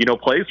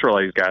plays for all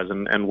these guys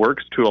and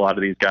works to a lot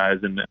of these guys,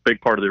 and a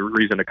big part of the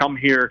reason to come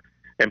here,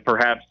 and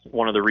perhaps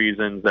one of the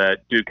reasons that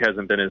Duke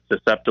hasn't been as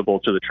susceptible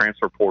to the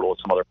transfer portal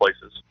as some other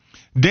places.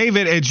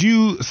 David, as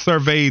you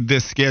surveyed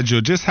this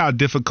schedule, just how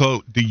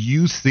difficult do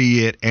you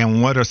see it,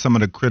 and what are some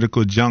of the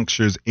critical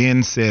junctures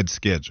in said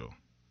schedule?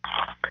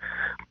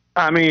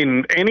 I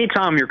mean,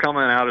 anytime you're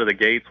coming out of the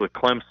gates with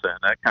Clemson,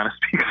 that kind of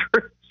speaks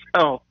for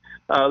itself,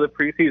 the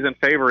preseason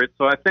favorite.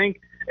 So I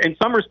think in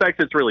some respects,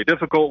 it's really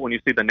difficult when you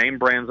see the name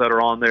brands that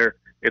are on there.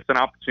 It's an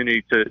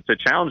opportunity to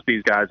challenge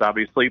these guys,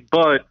 obviously,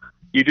 but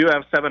you do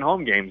have 7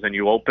 home games, and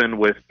you open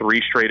with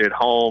 3 straight at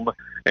home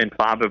and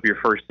 5 of your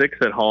first 6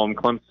 at home.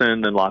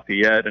 Clemson, then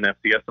Lafayette, an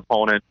FCS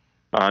opponent,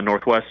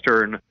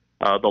 Northwestern.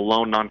 The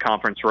lone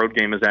non-conference road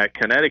game is at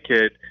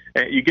Connecticut.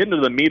 And you get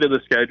into the meat of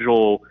the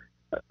schedule.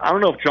 I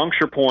don't know if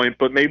juncture point,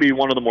 but maybe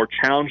one of the more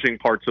challenging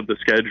parts of the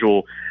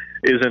schedule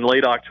is in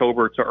late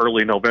October to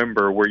early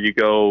November, where you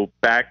go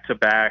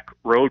back-to-back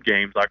road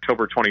games,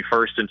 October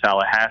 21st in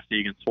Tallahassee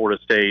against Florida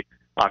State,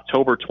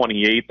 October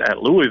 28th at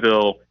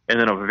Louisville, and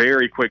then a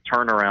very quick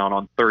turnaround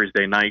on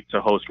Thursday night to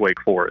host Wake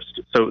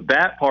Forest. So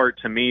that part,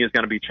 to me, is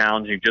going to be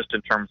challenging just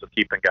in terms of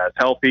keeping guys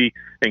healthy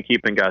and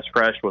keeping guys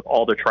fresh with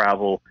all the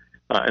travel.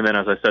 And then,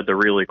 as I said, the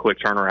really quick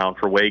turnaround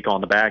for Wake on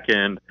the back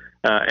end.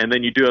 And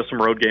then you do have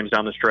some road games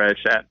down the stretch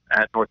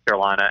at North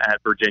Carolina,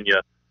 at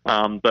Virginia.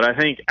 But I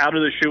think out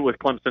of the chute with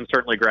Clemson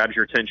certainly grabs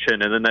your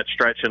attention, and then that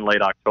stretch in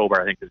late October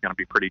I think is going to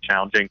be pretty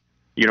challenging,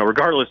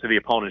 regardless of the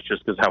opponents,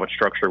 just because how it's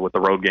structured with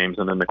the road games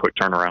and then the quick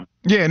turnaround.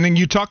 Yeah, and then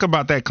you talk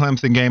about that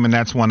Clemson game, and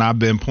that's one I've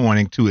been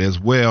pointing to as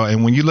well.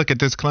 And when you look at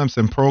this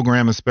Clemson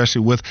program,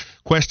 especially with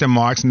question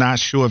marks, not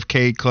sure if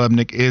Cade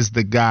Klubnik is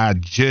the guy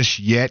just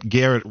yet.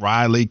 Garrett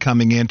Riley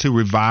coming in to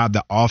revive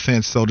the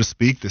offense, so to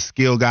speak. The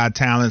skill guy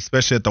talent,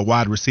 especially at the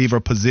wide receiver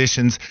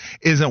positions,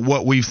 isn't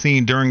what we've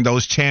seen during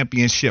those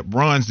championship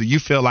runs. Do you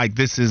feel like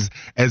this is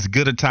as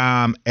good a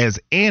time as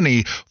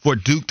any for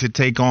Duke to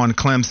take on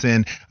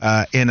Clemson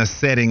in a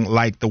setting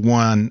like the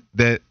one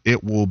that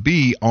it will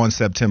be on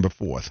September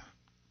 4th?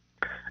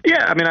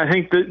 Yeah, I mean, I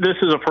think this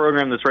is a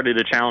program that's ready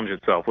to challenge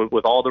itself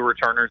with all the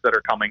returners that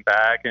are coming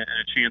back and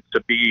a chance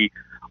to be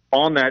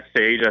on that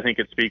stage. I think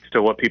it speaks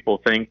to what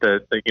people think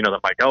that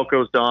Mike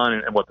Elko's done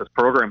and what this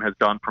program has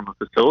done from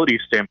a facility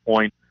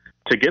standpoint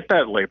to get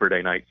that Labor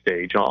Day night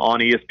stage on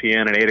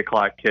ESPN, an 8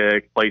 o'clock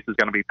kick. Place is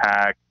going to be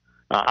packed.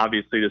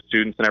 Obviously, the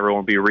students and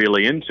everyone will be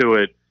really into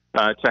it.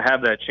 To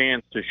have that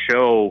chance to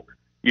show,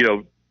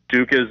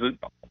 Duke is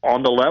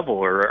on the level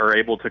or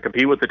able to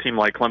compete with a team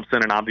like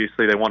Clemson, and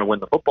obviously they want to win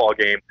the football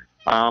game.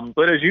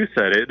 But as you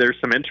said, there's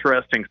some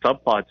interesting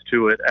subplots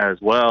to it as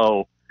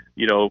well.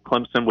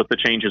 Clemson with the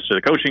changes to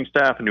the coaching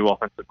staff, a new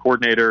offensive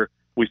coordinator.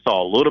 We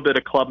saw a little bit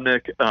of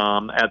Klubnik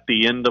at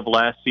the end of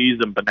last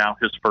season, but now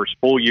his first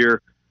full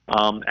year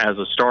as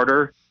a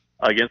starter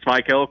against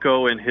Mike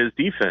Elko and his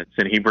defense.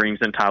 And he brings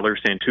in Tyler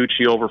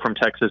Santucci over from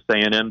Texas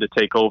A&M to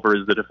take over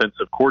as the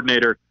defensive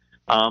coordinator.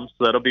 So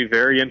that'll be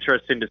very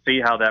interesting to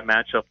see how that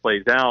matchup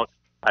plays out.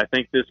 I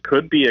think this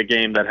could be a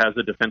game that has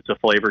a defensive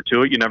flavor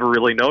to it. You never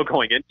really know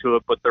going into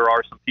it, but there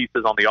are some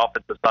pieces on the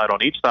offensive side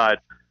on each side.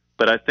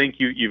 But I think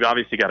you've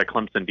obviously got a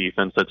Clemson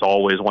defense that's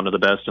always one of the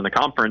best in the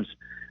conference,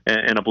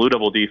 and a Blue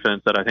Devil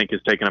defense that I think has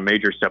taken a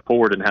major step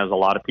forward and has a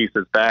lot of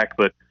pieces back.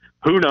 But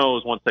who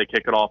knows once they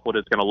kick it off what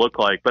it's going to look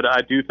like. But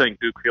I do think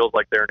Duke feels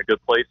like they're in a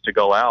good place to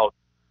go out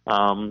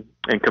and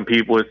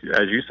compete with,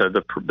 as you said,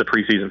 the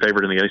preseason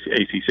favorite in the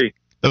ACC.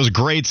 That was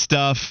great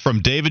stuff from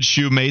David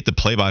Shoemate, the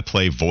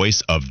play-by-play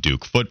voice of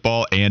Duke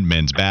football and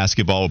men's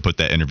basketball. We'll put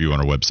that interview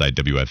on our website,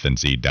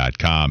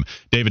 WFNZ.com.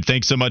 David,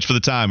 thanks so much for the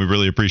time. We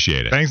really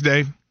appreciate it. Thanks,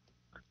 Dave.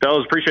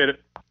 Fellas, appreciate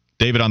it.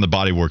 David on the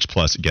Bodyworks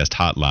Plus guest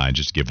hotline,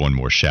 just to give one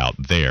more shout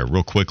there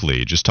real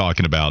quickly, just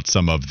talking about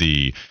some of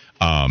the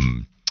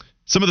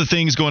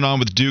things going on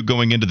with Duke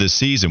going into this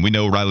season. We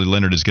know Riley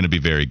Leonard is going to be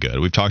very good.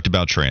 We've talked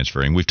about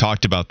transferring. We've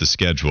talked about the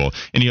schedule.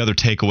 Any other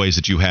takeaways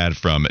that you had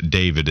from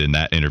David in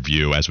that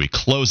interview as we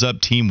close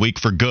up Team Week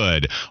for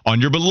good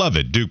on your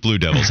beloved Duke Blue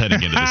Devils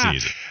heading into the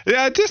season?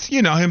 Yeah, just,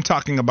 him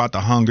talking about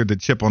the hunger, the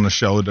chip on the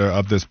shoulder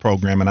of this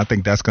program, and I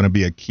think that's going to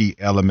be a key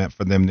element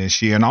for them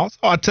this year. And also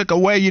I took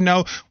away,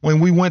 when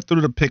we went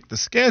through to pick the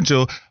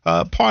schedule,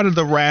 part of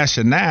the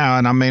rationale,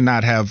 and I may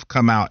not have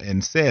come out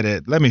and said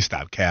it, let me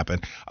stop capping,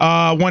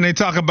 when they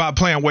talk about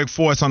playing Wake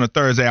Forest on a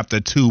Thursday after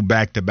 2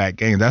 back-to-back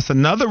games. That's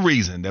another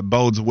reason that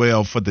bodes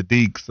well for the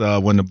Deeks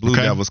when the Blue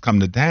Devils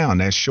come to town,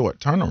 that short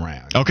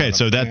turnaround. Okay,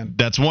 so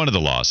that's one of the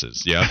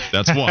losses. Yeah,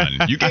 that's one.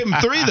 You gave them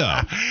 3,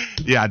 though.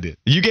 Yeah, I did.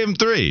 You gave them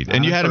 3,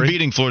 and you had them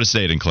beating Florida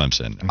State and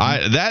Clemson.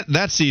 Mm-hmm.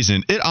 That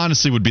season, it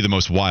honestly would be the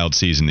most wild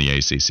season in the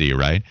ACC,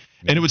 right?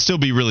 And it would still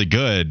be really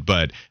good,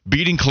 but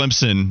beating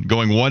Clemson,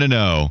 going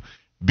 1-0,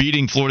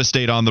 beating Florida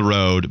State on the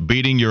road,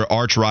 beating your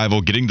arch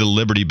rival, getting the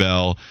Liberty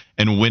Bell,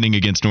 and winning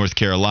against North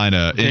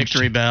Carolina.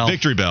 Victory Bell.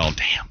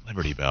 Damn,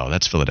 Liberty Bell.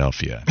 That's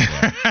Philadelphia.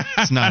 Yeah.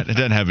 It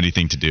doesn't have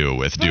anything to do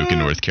with Duke and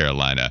North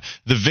Carolina.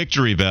 The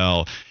Victory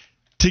Bell.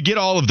 To get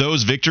all of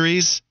those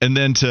victories and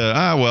then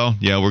we're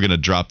going to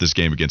drop this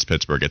game against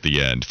Pittsburgh at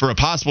the end for a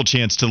possible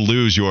chance to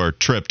lose your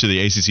trip to the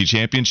ACC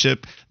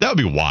championship, that would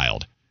be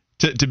wild.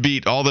 To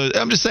beat all the –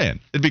 I'm just saying.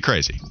 It'd be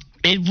crazy.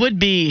 It would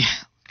be –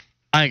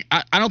 I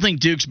don't think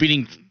Duke's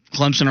beating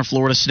Clemson or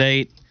Florida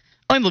State.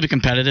 I think they'll be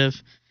competitive.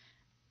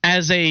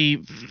 As a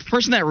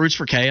person that roots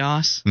for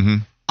chaos,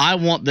 I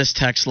want this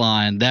text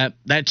line that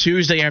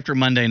Tuesday after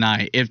Monday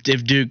night, if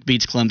Duke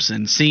beats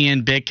Clemson,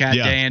 seeing Big Cat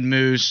Dan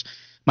Moose,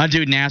 my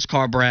dude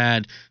NASCAR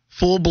Brad,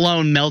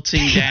 full-blown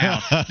melting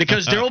down.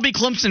 Because there will be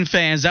Clemson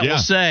fans that will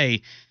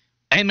say,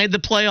 they made the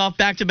playoff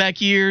back-to-back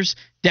years.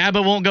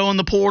 Dabo won't go in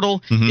the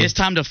portal. It's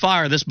time to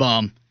fire this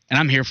bum, and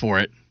I'm here for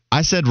it.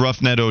 I said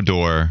Roughneck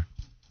Odor.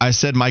 I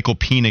said Michael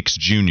Penix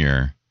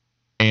Jr.,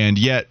 and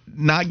yet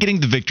not getting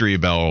the Victory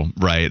Bell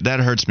right, that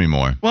hurts me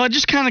more. Well, it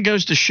just kind of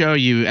goes to show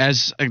you,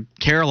 as a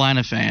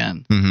Carolina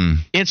fan,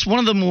 it's one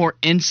of the more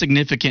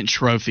insignificant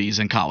trophies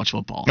in college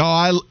football.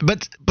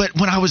 But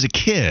when I was a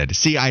kid,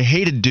 see, I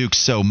hated Duke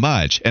so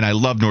much, and I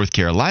loved North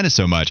Carolina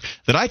so much,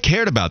 that I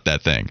cared about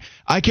that thing.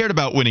 I cared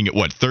about winning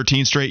it,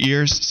 13 straight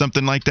years?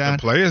 Something like that?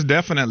 The players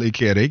definitely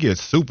care. They get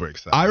super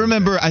excited. I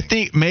remember, I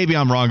think maybe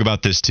I'm wrong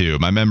about this too.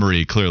 My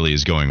memory clearly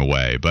is going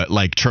away. But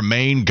like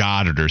Tremaine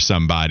Goddard or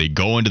somebody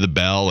going to the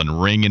bell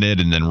and ringing it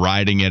and then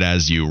riding it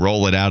as you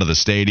roll it out of the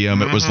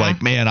stadium. It was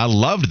like, man, I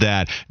loved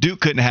that. Duke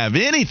couldn't have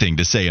anything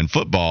to say in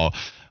football,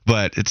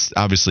 but it's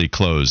obviously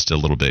closed a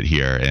little bit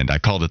here. And I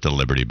called it the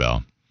Liberty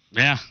Bell.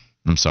 Yeah.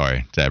 I'm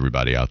sorry to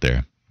everybody out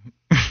there.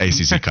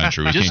 ACC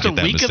country. We just can't get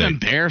that a week mistake. of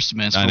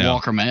embarrassments for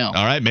Walker Mail.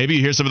 All right, maybe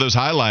you hear some of those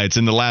highlights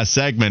in the last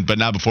segment, but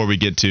not before we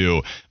get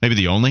to maybe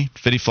the only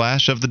Fitty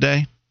Flash of the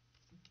day.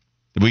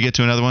 Did we get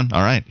to another one?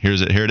 All right, here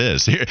it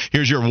is.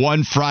 Here's your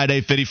one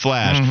Friday Fitty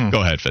Flash.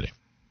 Go ahead, Fitty.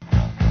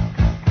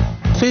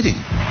 Fitty.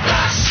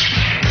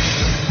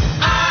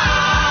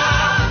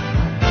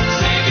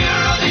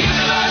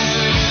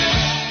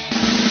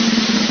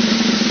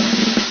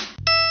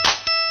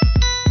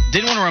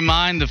 Did want to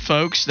remind the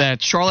folks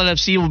that Charlotte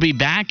FC will be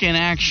back in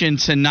action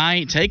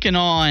tonight, taking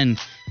on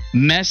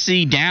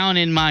Messi down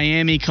in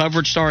Miami.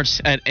 Coverage starts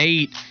at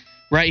 8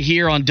 right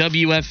here on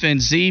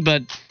WFNZ.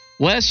 But,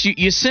 Wes,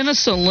 you sent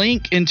us a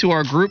link into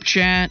our group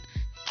chat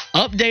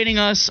updating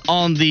us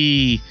on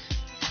the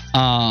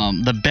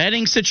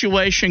betting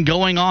situation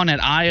going on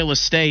at Iowa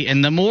State.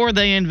 And the more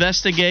they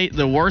investigate,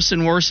 the worse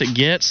and worse it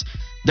gets.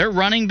 Their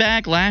running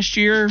back last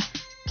year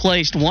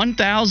placed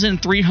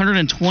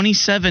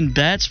 1,327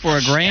 bets for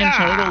a grand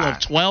total of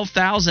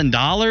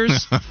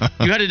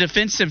 $12,000. You had a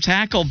defensive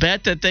tackle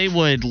bet that they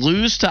would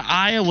lose to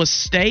Iowa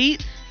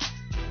State.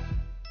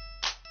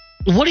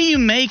 What do you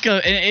make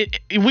of it?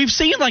 We've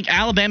seen like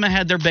Alabama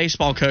had their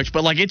baseball coach,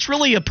 but like it's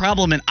really a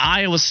problem in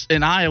Iowa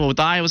with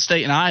Iowa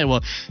State and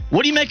Iowa.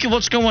 What do you make of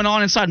what's going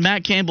on inside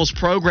Matt Campbell's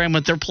program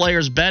with their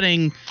players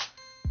betting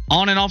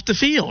on and off the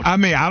field? I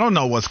mean, I don't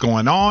know what's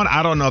going on.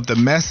 I don't know if the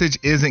message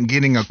isn't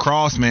getting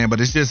across, man,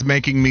 but it's just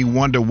making me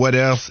wonder what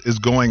else is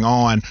going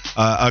on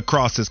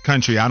across this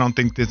country. I don't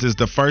think this is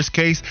the first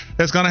case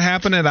that's going to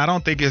happen, and I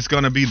don't think it's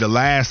going to be the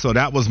last, so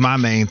that was my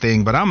main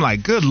thing. But I'm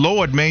like, good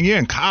Lord, man, you're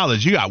in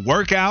college. You got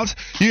workouts,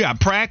 you got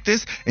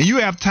practice, and you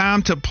have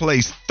time to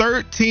place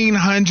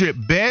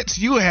 1,300 bets.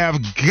 You have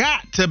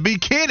got to be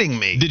kidding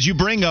me. Did you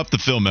bring up the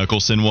Phil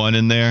Mickelson one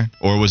in there,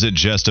 or was it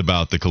just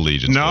about the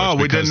collegiate No,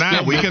 sports? we did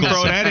not. We can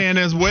throw that in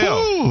as well.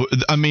 Ooh,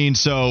 I mean,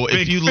 so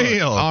Big if you look,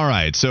 Phil. all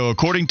right. So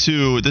according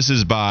to this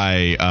is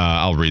by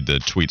I'll read the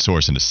tweet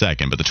source in a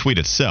second, but the tweet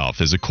itself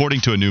is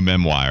according to a new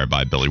memoir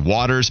by Billy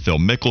Waters. Phil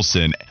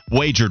Mickelson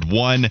wagered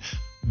 $1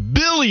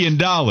 billion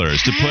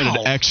to put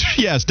an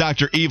extra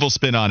Dr. Evil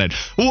spin on it.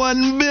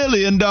 $1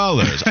 billion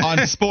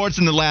on sports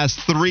in the last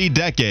 3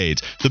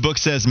 decades. The book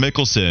says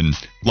Mickelson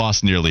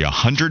lost nearly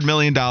 $100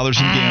 million in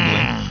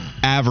gambling,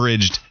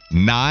 averaged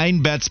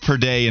 9 bets per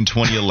day in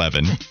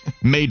 2011,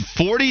 made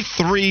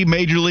 43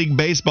 Major League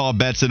Baseball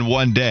bets in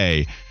one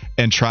day,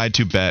 and tried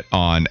to bet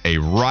on a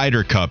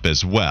Ryder Cup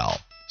as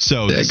well.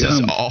 So this is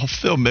all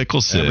Phil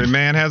Mickelson. Every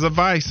man has a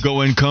vice.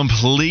 Going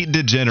complete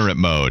degenerate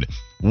mode.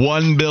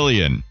 $1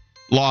 billion.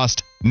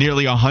 Lost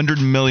nearly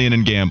 $100 million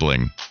in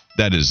gambling.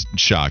 That is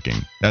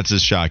shocking. That's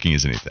as shocking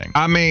as anything.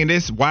 I mean,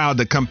 it's wild.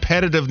 The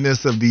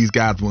competitiveness of these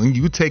guys. When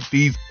you take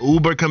these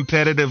uber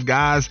competitive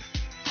guys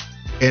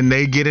and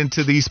they get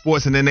into these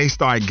sports and then they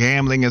start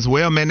gambling as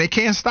well, man, they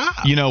can't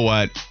stop. You know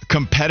what?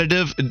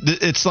 Competitive,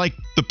 it's like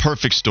the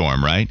perfect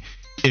storm, right?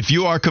 If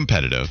you are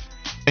competitive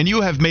and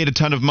you have made a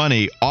ton of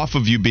money off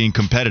of you being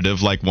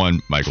competitive, like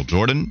one Michael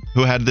Jordan,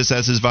 who had this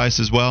as his vice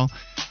as well,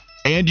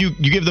 and you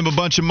give them a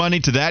bunch of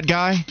money to that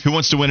guy who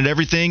wants to win at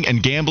everything,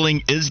 and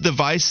gambling is the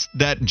vice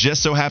that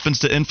just so happens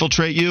to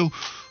infiltrate you,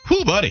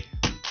 whoo, buddy.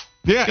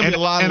 Yeah, and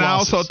I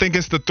also think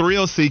it's the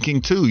thrill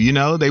seeking too. You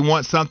know, they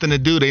want something to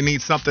do. They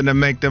need something to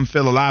make them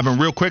feel alive.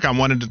 And real quick, I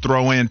wanted to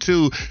throw in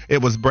too,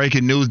 it was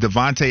breaking news.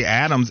 Davante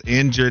Adams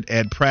injured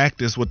at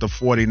practice with the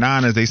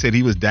 49ers. They said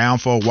he was down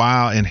for a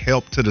while and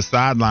helped to the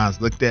sidelines,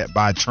 looked at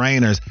by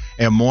trainers,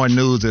 and more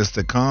news is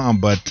to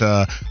come. But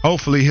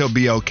hopefully he'll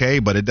be okay,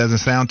 but it doesn't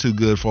sound too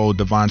good for old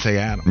Davante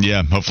Adams.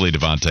 Yeah, hopefully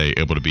Davante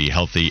able to be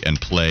healthy and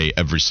play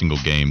every single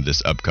game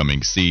this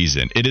upcoming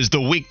season. It is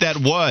the week that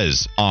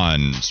was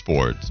on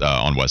sports.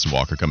 On Wes and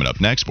Walker coming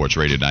up next. Sports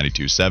Radio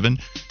 92.7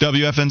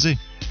 WFNZ.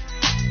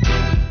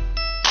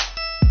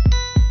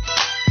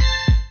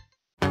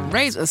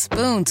 Raise a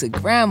spoon to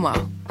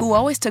Grandma, who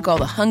always took all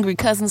the hungry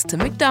cousins to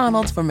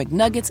McDonald's for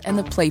McNuggets and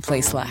the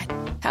Play Slide.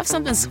 Have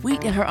something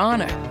sweet in her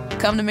honor.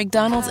 Come to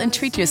McDonald's and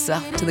treat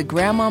yourself to the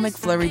Grandma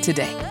McFlurry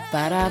today.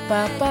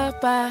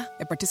 Ba-da-ba-ba-ba.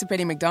 At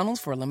participating McDonald's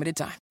for a limited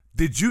time.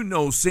 Did you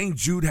know St.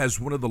 Jude has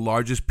one of the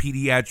largest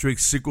pediatric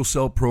sickle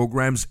cell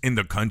programs in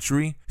the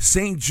country?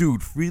 St.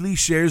 Jude freely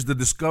shares the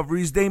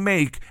discoveries they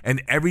make,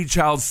 and every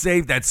child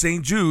saved at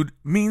St. Jude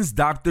means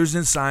doctors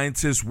and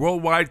scientists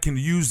worldwide can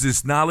use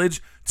this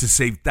knowledge to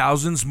save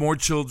thousands more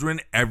children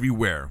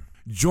everywhere.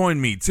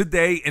 Join me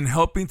today in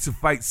helping to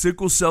fight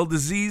sickle cell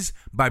disease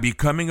by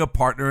becoming a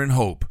partner in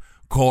hope.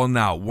 Call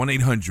now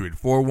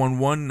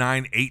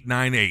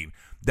 1-800-411-9898.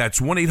 That's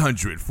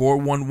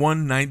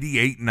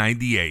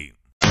 1-800-411-9898.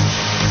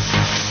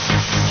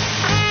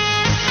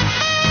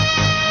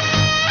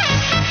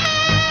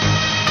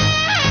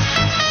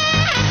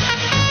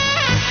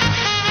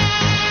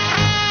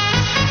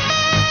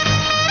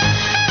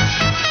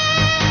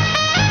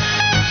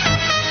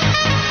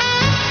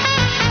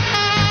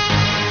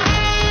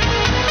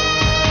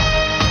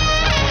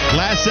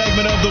 Last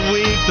segment of the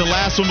week, the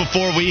last one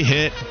before we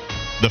hit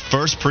the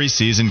first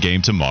preseason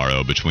game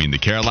tomorrow between the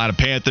Carolina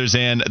Panthers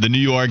and the New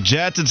York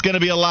Jets. It's going to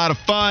be a lot of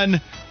fun.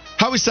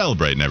 How are we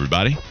celebrating,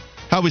 everybody?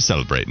 How are we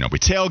celebrating? Are we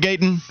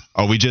tailgating?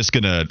 Are we just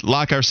going to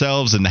lock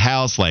ourselves in the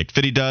house like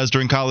Fitty does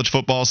during college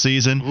football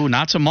season? Ooh,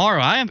 not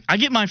tomorrow. I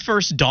get my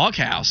first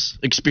doghouse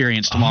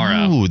experience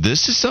tomorrow. Ooh,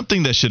 this is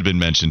something that should have been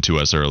mentioned to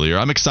us earlier.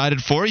 I'm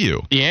excited for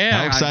you. Yeah.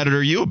 How excited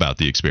are you about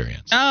the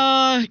experience?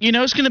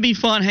 It's going to be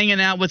fun hanging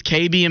out with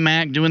KB and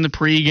Mac doing the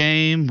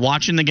pregame,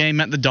 watching the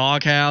game at the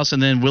doghouse,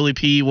 and then Willie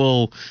P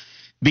will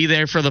be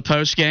there for the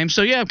post game.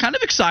 So yeah, I'm kind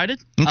of excited.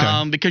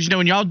 Okay. Because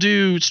when y'all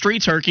do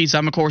street turkeys,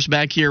 I'm of course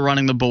back here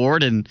running the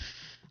board, and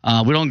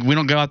we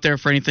don't go out there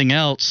for anything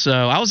else. So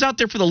I was out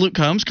there for the Luke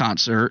Combs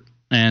concert,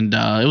 and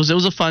it was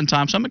a fun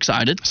time. So I'm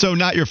excited. So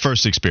not your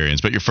first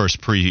experience, but your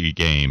first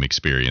pre-game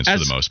experience for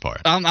the most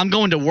part. I'm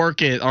going to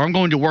work at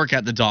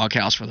the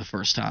doghouse for the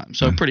first time.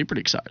 So pretty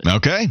excited.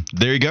 Okay,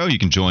 there you go. You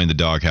can join the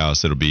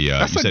doghouse. It'll be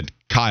you said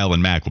Kyle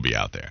and Mac will be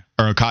out there,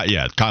 or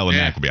Kyle and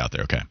Mac will be out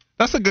there. Okay,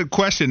 that's a good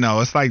question though.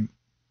 It's like,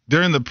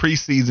 during the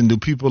preseason, do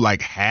people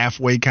like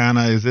halfway kind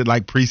of, is it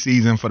like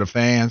preseason for the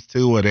fans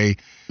too, or they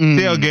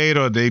tailgate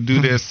or they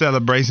do their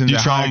celebrations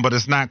at home, but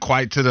it's not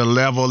quite to the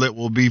level it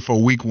will be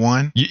for week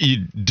one?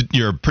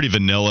 You're pretty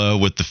vanilla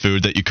with the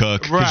food that you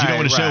cook because you don't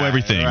want to show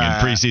everything in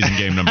preseason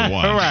game number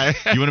one.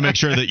 You want to make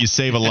sure that you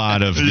save a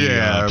lot of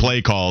the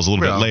play calls a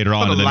little bit later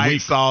on. Put And then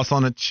light sauce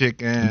on the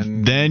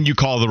chicken. Then you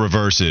call the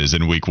reverses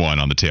in week one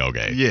on the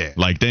tailgate. Yeah.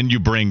 Like then you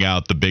bring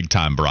out the big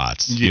time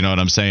brats. You know what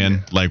I'm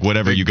saying? Like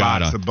whatever big you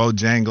got. Box of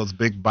Bojangles,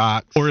 big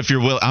box. Or if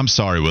you're I'm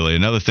sorry, Willie.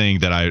 Another thing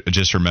that I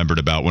just remembered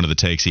about one of the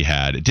takes he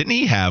had. Didn't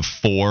he have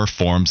 4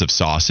 forms of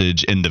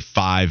sausage in the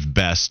 5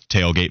 best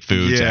tailgate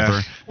foods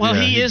ever? Well,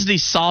 he is the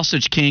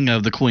sausage king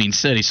of the Queen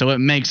City, so it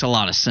makes a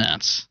lot of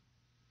sense.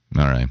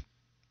 All right.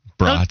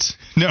 Brats.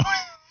 No.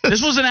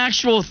 This was an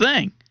actual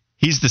thing.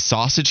 He's the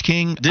sausage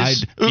king?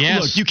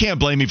 Look, you can't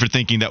blame me for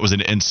thinking that was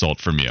an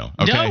insult from you.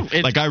 Okay? No,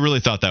 like, I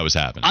really thought that was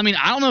happening. I mean,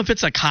 I don't know if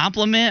it's a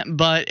compliment,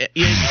 but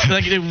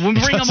like, when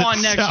we bring him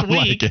on next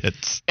week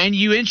and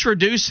you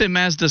introduce him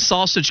as the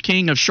sausage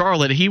king of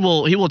Charlotte, he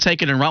will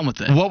take it and run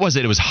with it. What was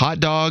it? It was hot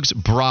dogs,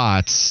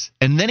 brats,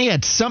 and then he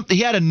had something.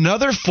 He had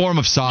another form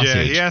of sausage.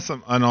 Yeah, he had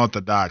some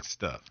unorthodox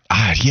stuff.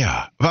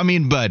 Yeah. I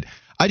mean, but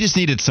I just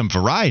needed some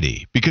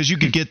variety because you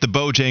could get the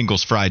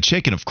Bojangles fried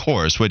chicken, of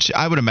course, which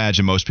I would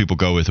imagine most people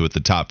go with the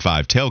top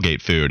 5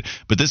 tailgate food.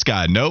 But this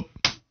guy, nope.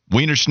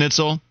 Wiener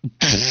Schnitzel,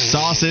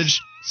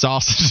 sausage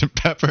and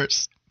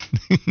peppers,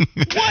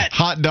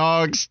 hot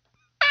dogs,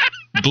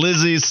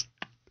 glizzies.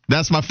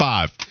 That's my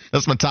 5.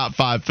 That's my top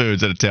 5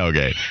 foods at a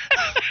tailgate.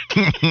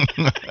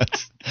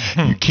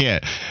 You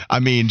can't. I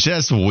mean,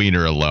 just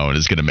wiener alone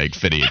is going to make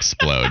Fitty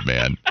explode,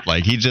 man.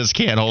 Like, he just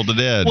can't hold it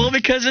in. Well,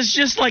 because it's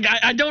just like,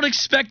 I don't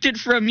expect it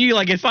from you.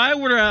 Like, if I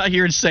were out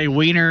here and say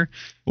wiener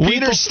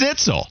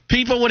schnitzel,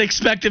 people would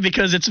expect it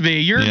because it's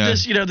me. You're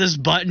this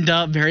buttoned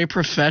up, very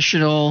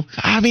professional.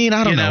 I mean,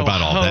 I don't know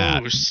about all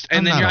that.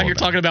 And then you're out here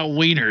talking about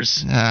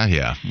wieners.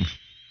 Yeah.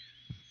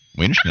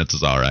 Wiener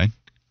schnitzel's all right.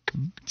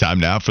 Time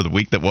now for the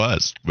week that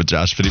was with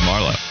Josh Fitty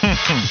Marlowe.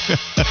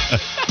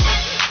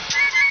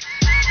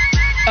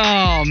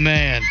 Oh,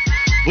 man.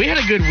 We had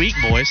a good week,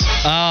 boys.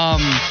 I've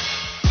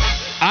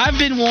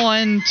been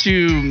one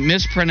to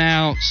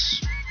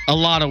mispronounce a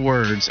lot of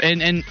words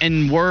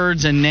and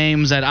words and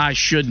names that I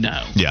should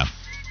know. Yeah.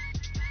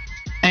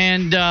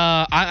 And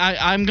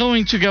I'm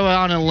going to go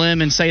out on a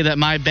limb and say that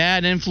my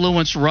bad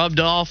influence rubbed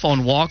off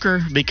on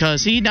Walker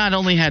because he not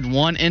only had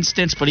one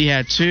instance, but he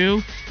had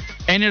 2.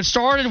 And it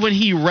started when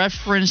he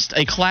referenced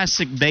a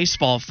classic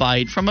baseball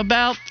fight from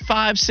about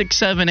 5, 6,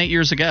 7, 8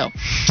 years ago.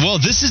 Well,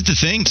 this is the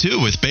thing,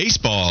 too, with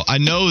baseball. I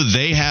know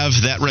they have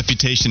that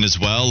reputation as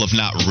well of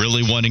not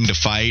really wanting to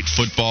fight.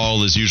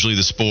 Football is usually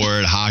the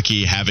sport,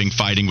 hockey having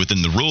fighting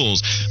within the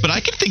rules. But I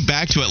can think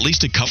back to at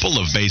least a couple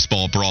of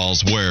baseball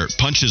brawls where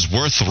punches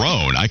were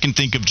thrown. I can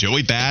think of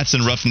Joey Bats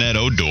and Roughneck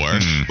Odor.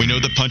 We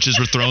know the punches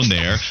were thrown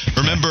there.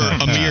 Remember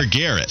Amir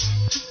Garrett.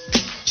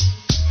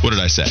 What did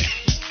I say?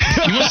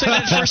 You want to say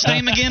that first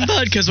name again,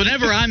 bud? Because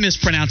whenever I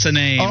mispronounce a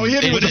name,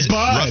 hit it with a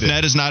bud.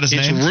 Roughneck is not his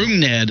name. It's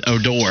Roughneck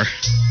Odor.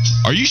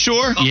 Are you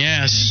sure?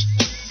 Yes.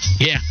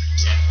 Yeah.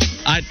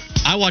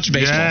 I watch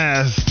baseball.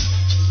 Yes.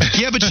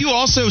 Yeah, but you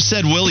also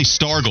said Willie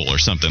Stargell or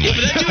something like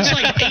that. But that dude's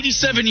like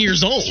 87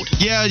 years old.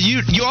 Yeah,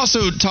 you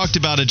also talked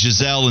about a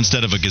Giselle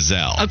instead of a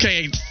gazelle.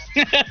 Okay.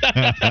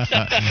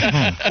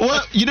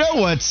 Well, you know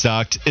what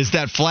sucked is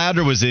that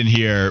Flounder was in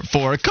here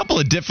for a couple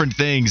of different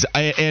things,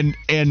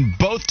 and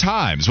both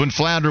times when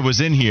Flounder was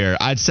in here,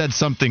 I'd said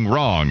something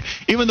wrong,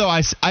 even though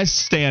I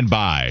stand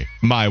by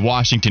my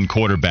Washington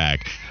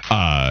quarterback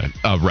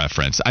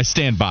reference. I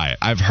stand by it.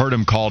 I've heard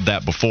him called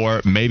that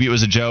before. Maybe it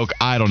was a joke.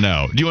 I don't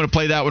know. Do you want to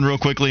play that one real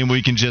quickly and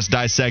we can just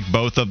dissect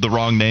both of the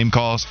wrong name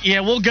calls?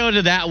 Yeah, we'll go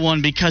to that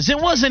one because it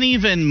wasn't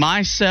even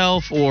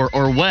myself or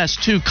Wes,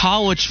 2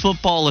 college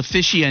football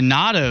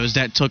aficionados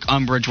that took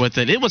umbrage with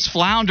it. It was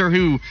Flounder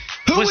who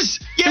was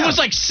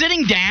like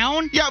sitting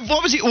down. Yeah,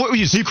 what was he?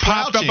 He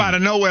popped up out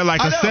of nowhere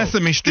like a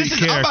Sesame Street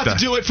character. I'm about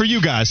to do it for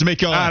you guys to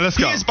make y'all. Let's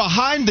go. He is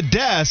behind the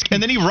desk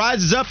and then he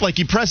rises up like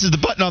he presses the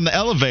button on the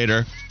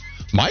elevator.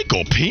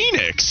 Michael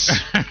Penix?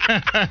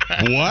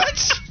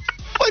 What?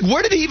 Like,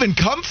 where did he even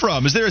come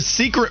from? Is there a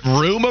secret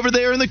room over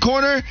there in the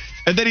corner?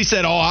 And then he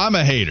said, I'm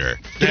a hater.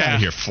 Get out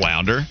of here,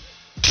 Flounder.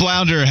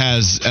 Flounder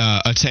has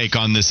a take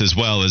on this as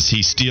well as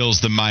he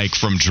steals the mic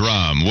from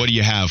Drum. What do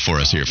you have for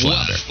us here,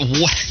 Flounder?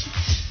 What?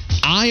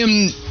 I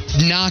am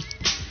not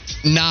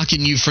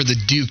knocking you for the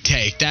Duke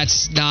take.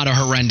 That's not a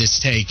horrendous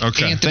take.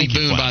 Okay. Anthony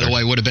Boone, by the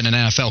way, would have been an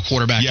NFL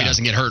quarterback. He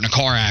doesn't get hurt in a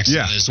car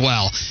accident as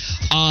well.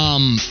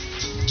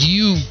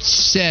 you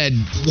said.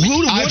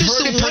 I've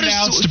heard it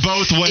pronounced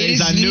both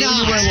ways. I knew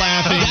you were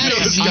laughing.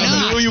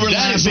 I knew you were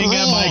laughing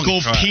at Michael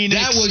Penix.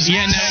 That was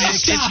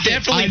it's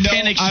definitely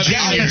Penix Jr.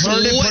 I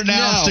heard it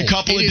pronounced a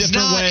couple of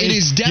different ways. It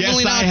is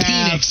definitely not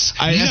Penix.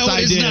 Yes,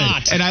 I did.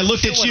 Not. And I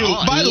looked at you.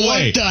 By the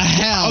way, what the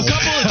hell? A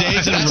couple of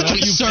days in a row. That's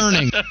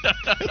concerning.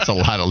 It's a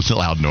lot of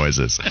loud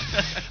noises.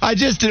 I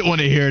just didn't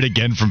want to hear it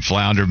again from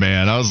Flounder,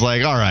 man. I was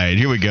like, all right,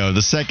 here we go.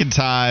 The second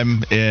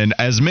time in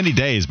as many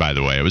days, by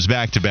the way. It was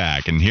back to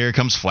back. And here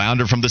comes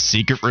Flounder from the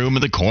secret room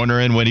in the corner.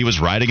 And when he was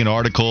writing an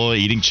article,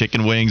 eating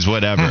chicken wings,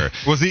 whatever.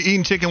 Was he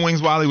eating chicken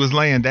wings while he was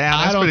laying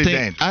down? That's pretty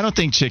dangerous. I don't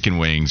think chicken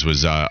wings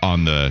was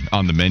on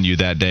the menu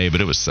that day,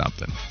 but it was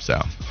something.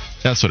 So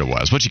that's what it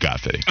was. What you got,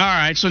 Fitty? All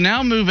right, so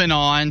now moving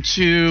on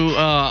to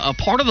a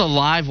part of the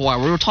live wire.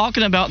 We were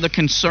talking about the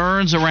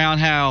concerns around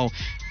how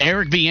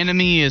Eric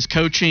Bieniemy is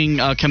coaching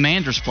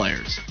Commanders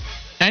players.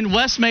 And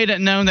Wes made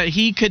it known that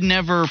he could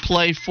never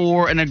play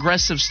for an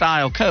aggressive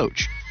style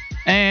coach.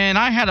 And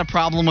I had a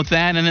problem with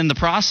that, and in the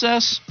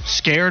process,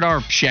 scared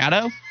our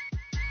shadow.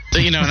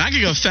 And I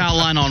could go foul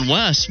line on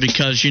Wes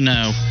because, he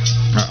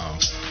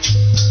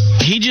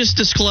just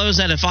disclosed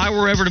that if I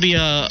were ever to be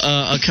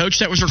a coach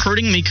that was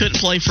recruiting him, he couldn't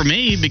play for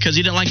me because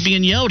he didn't like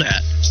being yelled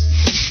at.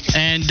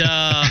 And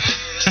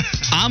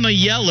I'm a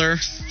yeller.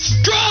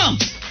 Drum!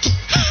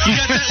 You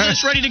got that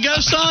list ready to go,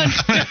 son?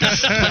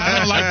 I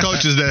don't like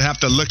coaches that have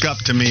to look up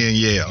to me and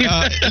yell.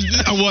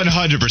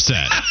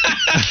 100%.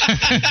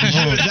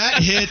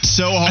 That hit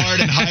so hard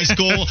in high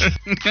school.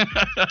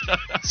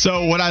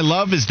 So what I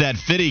love is that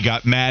Fitty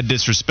got mad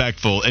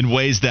disrespectful in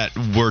ways that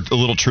were a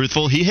little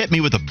truthful. He hit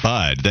me with a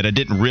bud that I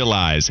didn't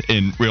realize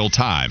in real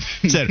time.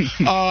 He said,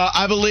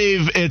 I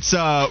believe it's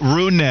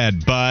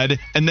Runed, bud.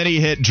 And then he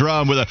hit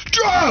drum with a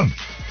drum.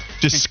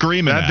 Just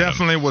screaming that at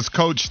definitely him. Was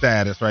coach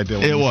status right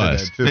there. It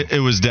was.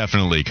 It was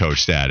definitely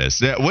coach status.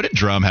 What did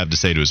Drum have to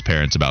say to his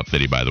parents about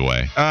Fitty, by the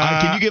way?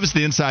 Can you give us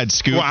the inside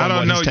scoop I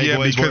don't know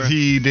yet because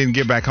he didn't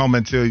get back home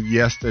until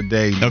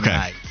yesterday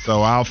night.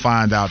 So I'll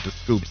find out the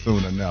scoop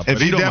soon enough.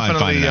 If you don't mind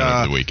finding out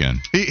over the weekend.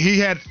 He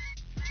had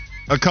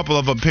a couple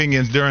of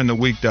opinions during the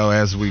week, though,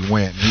 as we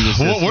went. He was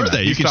what were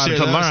they? You started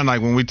to learn,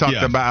 like when we talked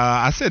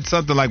about, I said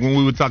something like when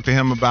we would talk to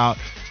him about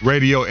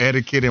radio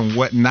etiquette and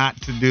what not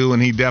to do,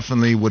 and he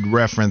definitely would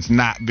reference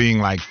not being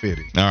like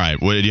Fitty. All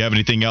right. Well, do you have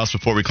anything else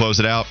before we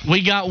close it out?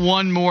 We got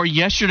one more.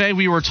 Yesterday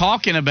we were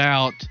talking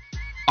about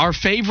our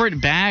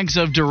favorite bags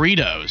of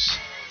Doritos,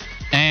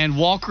 and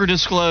Walker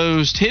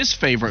disclosed his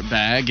favorite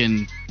bag,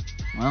 and,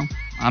 well,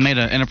 I made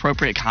an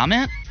inappropriate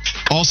comment.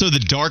 Also, the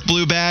dark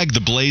blue bag,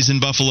 the Blazing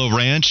Buffalo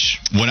Ranch,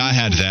 when I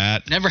had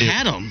that. Never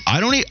had them. I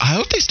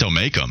hope they still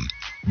make them.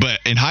 But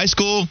in high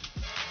school,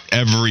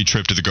 every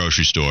trip to the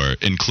grocery store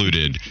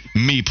included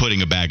me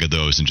putting a bag of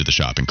those into the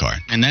shopping cart.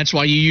 And that's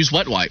why you use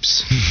wet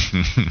wipes.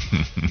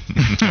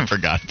 I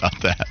forgot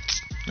about that.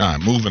 All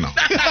right, moving on.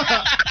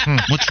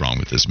 What's wrong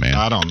with this man?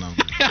 I don't know.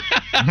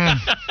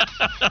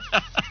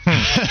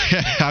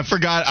 I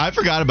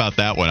forgot about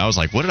that one. I was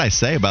like, what did I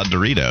say about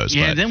Doritos?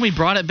 Yeah, then we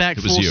brought it back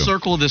full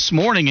circle this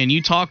morning, and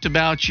you talked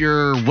about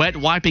your wet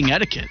wiping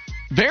etiquette.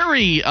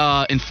 Very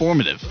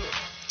informative.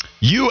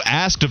 You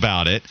asked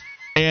about it,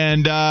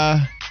 and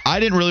I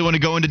didn't really want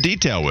to go into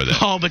detail with it.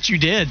 Oh, but you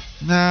did.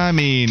 I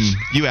mean,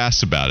 you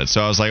asked about it,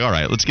 so I was like, all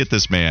right, let's get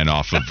this man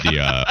off of the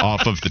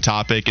off of the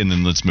topic, and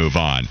then let's move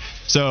on.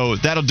 So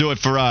that'll do it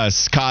for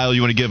us. Kyle,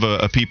 you want to give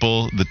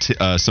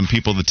some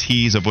people the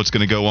tease of what's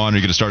going to go on? Or are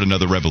you going to start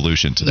another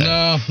revolution today?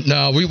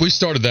 No, we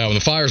started that one.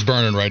 The fire's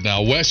burning right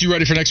now. Wes, you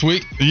ready for next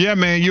week? Yeah,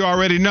 man, you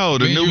already know.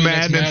 The new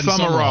Madden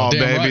Summerall,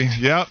 baby. Right.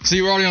 Yep.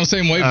 See, we're already on the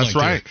same wavelength. That's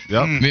right. Here.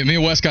 Yep. Me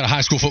and Wes got a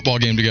high school football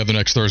game together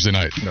next Thursday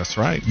night. That's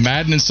right.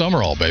 Madden and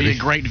Summerall, baby. Be a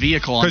great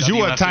vehicle. Because you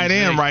were a tight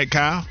end, right,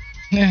 Kyle?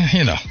 Yeah,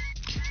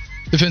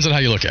 depends on how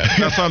you look at it.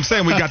 That's what I'm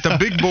saying. We got the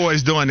big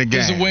boys doing the game.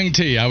 It was a wing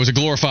tee. I was a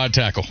glorified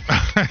tackle.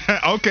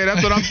 Okay,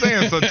 that's what I'm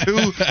saying. So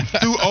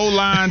two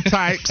O-line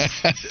types.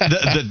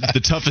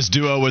 The toughest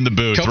duo in the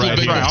booth. Right?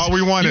 That's right. All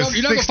we want is 60 runs.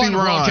 You're not going to find a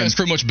broadcast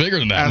crew much bigger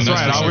than that. That's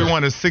right. All we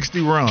want is 60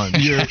 runs.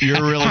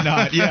 You're really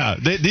not. Yeah.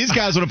 These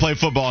guys want to play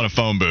football in a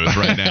phone booth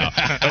right now.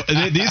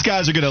 These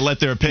guys are going to let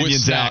their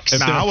opinions out.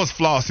 I was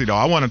flossy, though.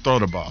 I want to throw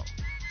the ball.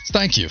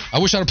 Thank you. I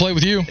wish I'd have played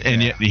with you.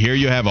 And yet here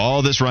you have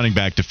all this running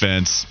back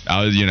defense.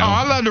 I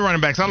love the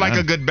running backs. I like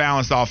a good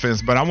balanced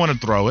offense, but I want to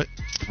throw it.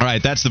 All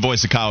right, that's the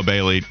voice of Kyle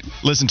Bailey.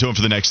 Listen to him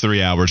for the next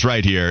 3 hours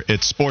right here.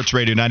 It's Sports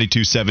Radio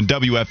 92.7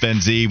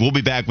 WFNZ. We'll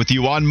be back with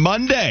you on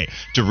Monday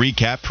to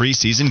recap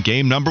preseason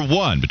game number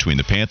 1 between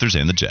the Panthers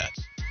and the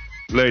Jets.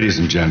 Ladies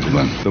and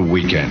gentlemen, the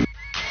weekend.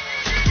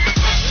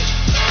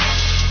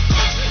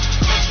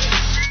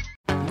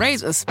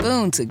 Raise a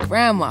spoon to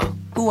Grandma,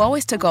 who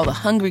always took all the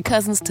hungry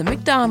cousins to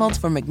McDonald's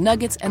for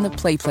McNuggets and the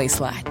Play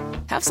Slide.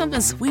 Have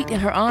something sweet in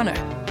her honor.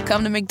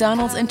 Come to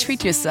McDonald's and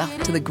treat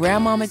yourself to the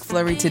Grandma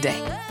McFlurry today.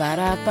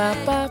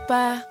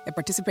 Ba-da-ba-ba-ba. At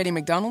participating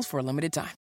McDonald's for a limited time.